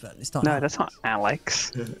 Alex? It's not. No, that's not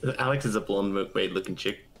Alex. Alex is a blonde milkmaid looking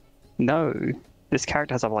chick. No, this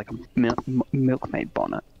character has like a milkmaid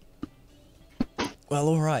bonnet. Well,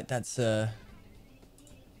 alright. That's Why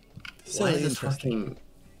silly is this interesting. fucking...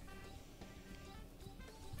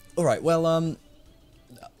 Alright, well, oh,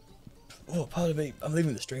 pardon me. I'm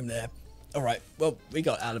leaving the stream there. Alright, well, we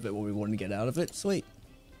got out of it what we wanted to get out of it. Sweet.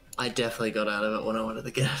 I definitely got out of it when I wanted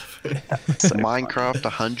to get out of it. Minecraft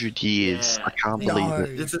 100 years. Yeah. I can't No. believe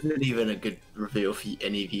it. This isn't even a good reveal for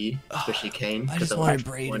any of you, especially Kane. I just 'cause wanted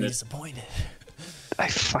I'm Bree to be disappointed. I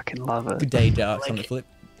fucking love it. Good day, Darks on the Like, flip.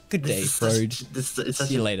 Good day, This is Frode. such- this is such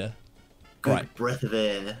See you a later. good Right. breath of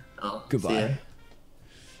air. Oh, Goodbye. see ya.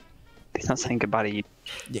 He's not saying goodbye to you.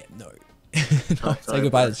 Yeah, no. Oh, Say sorry,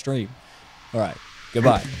 goodbye bro. to the stream. Alright,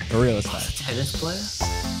 goodbye. For real this time. Tennis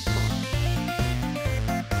player?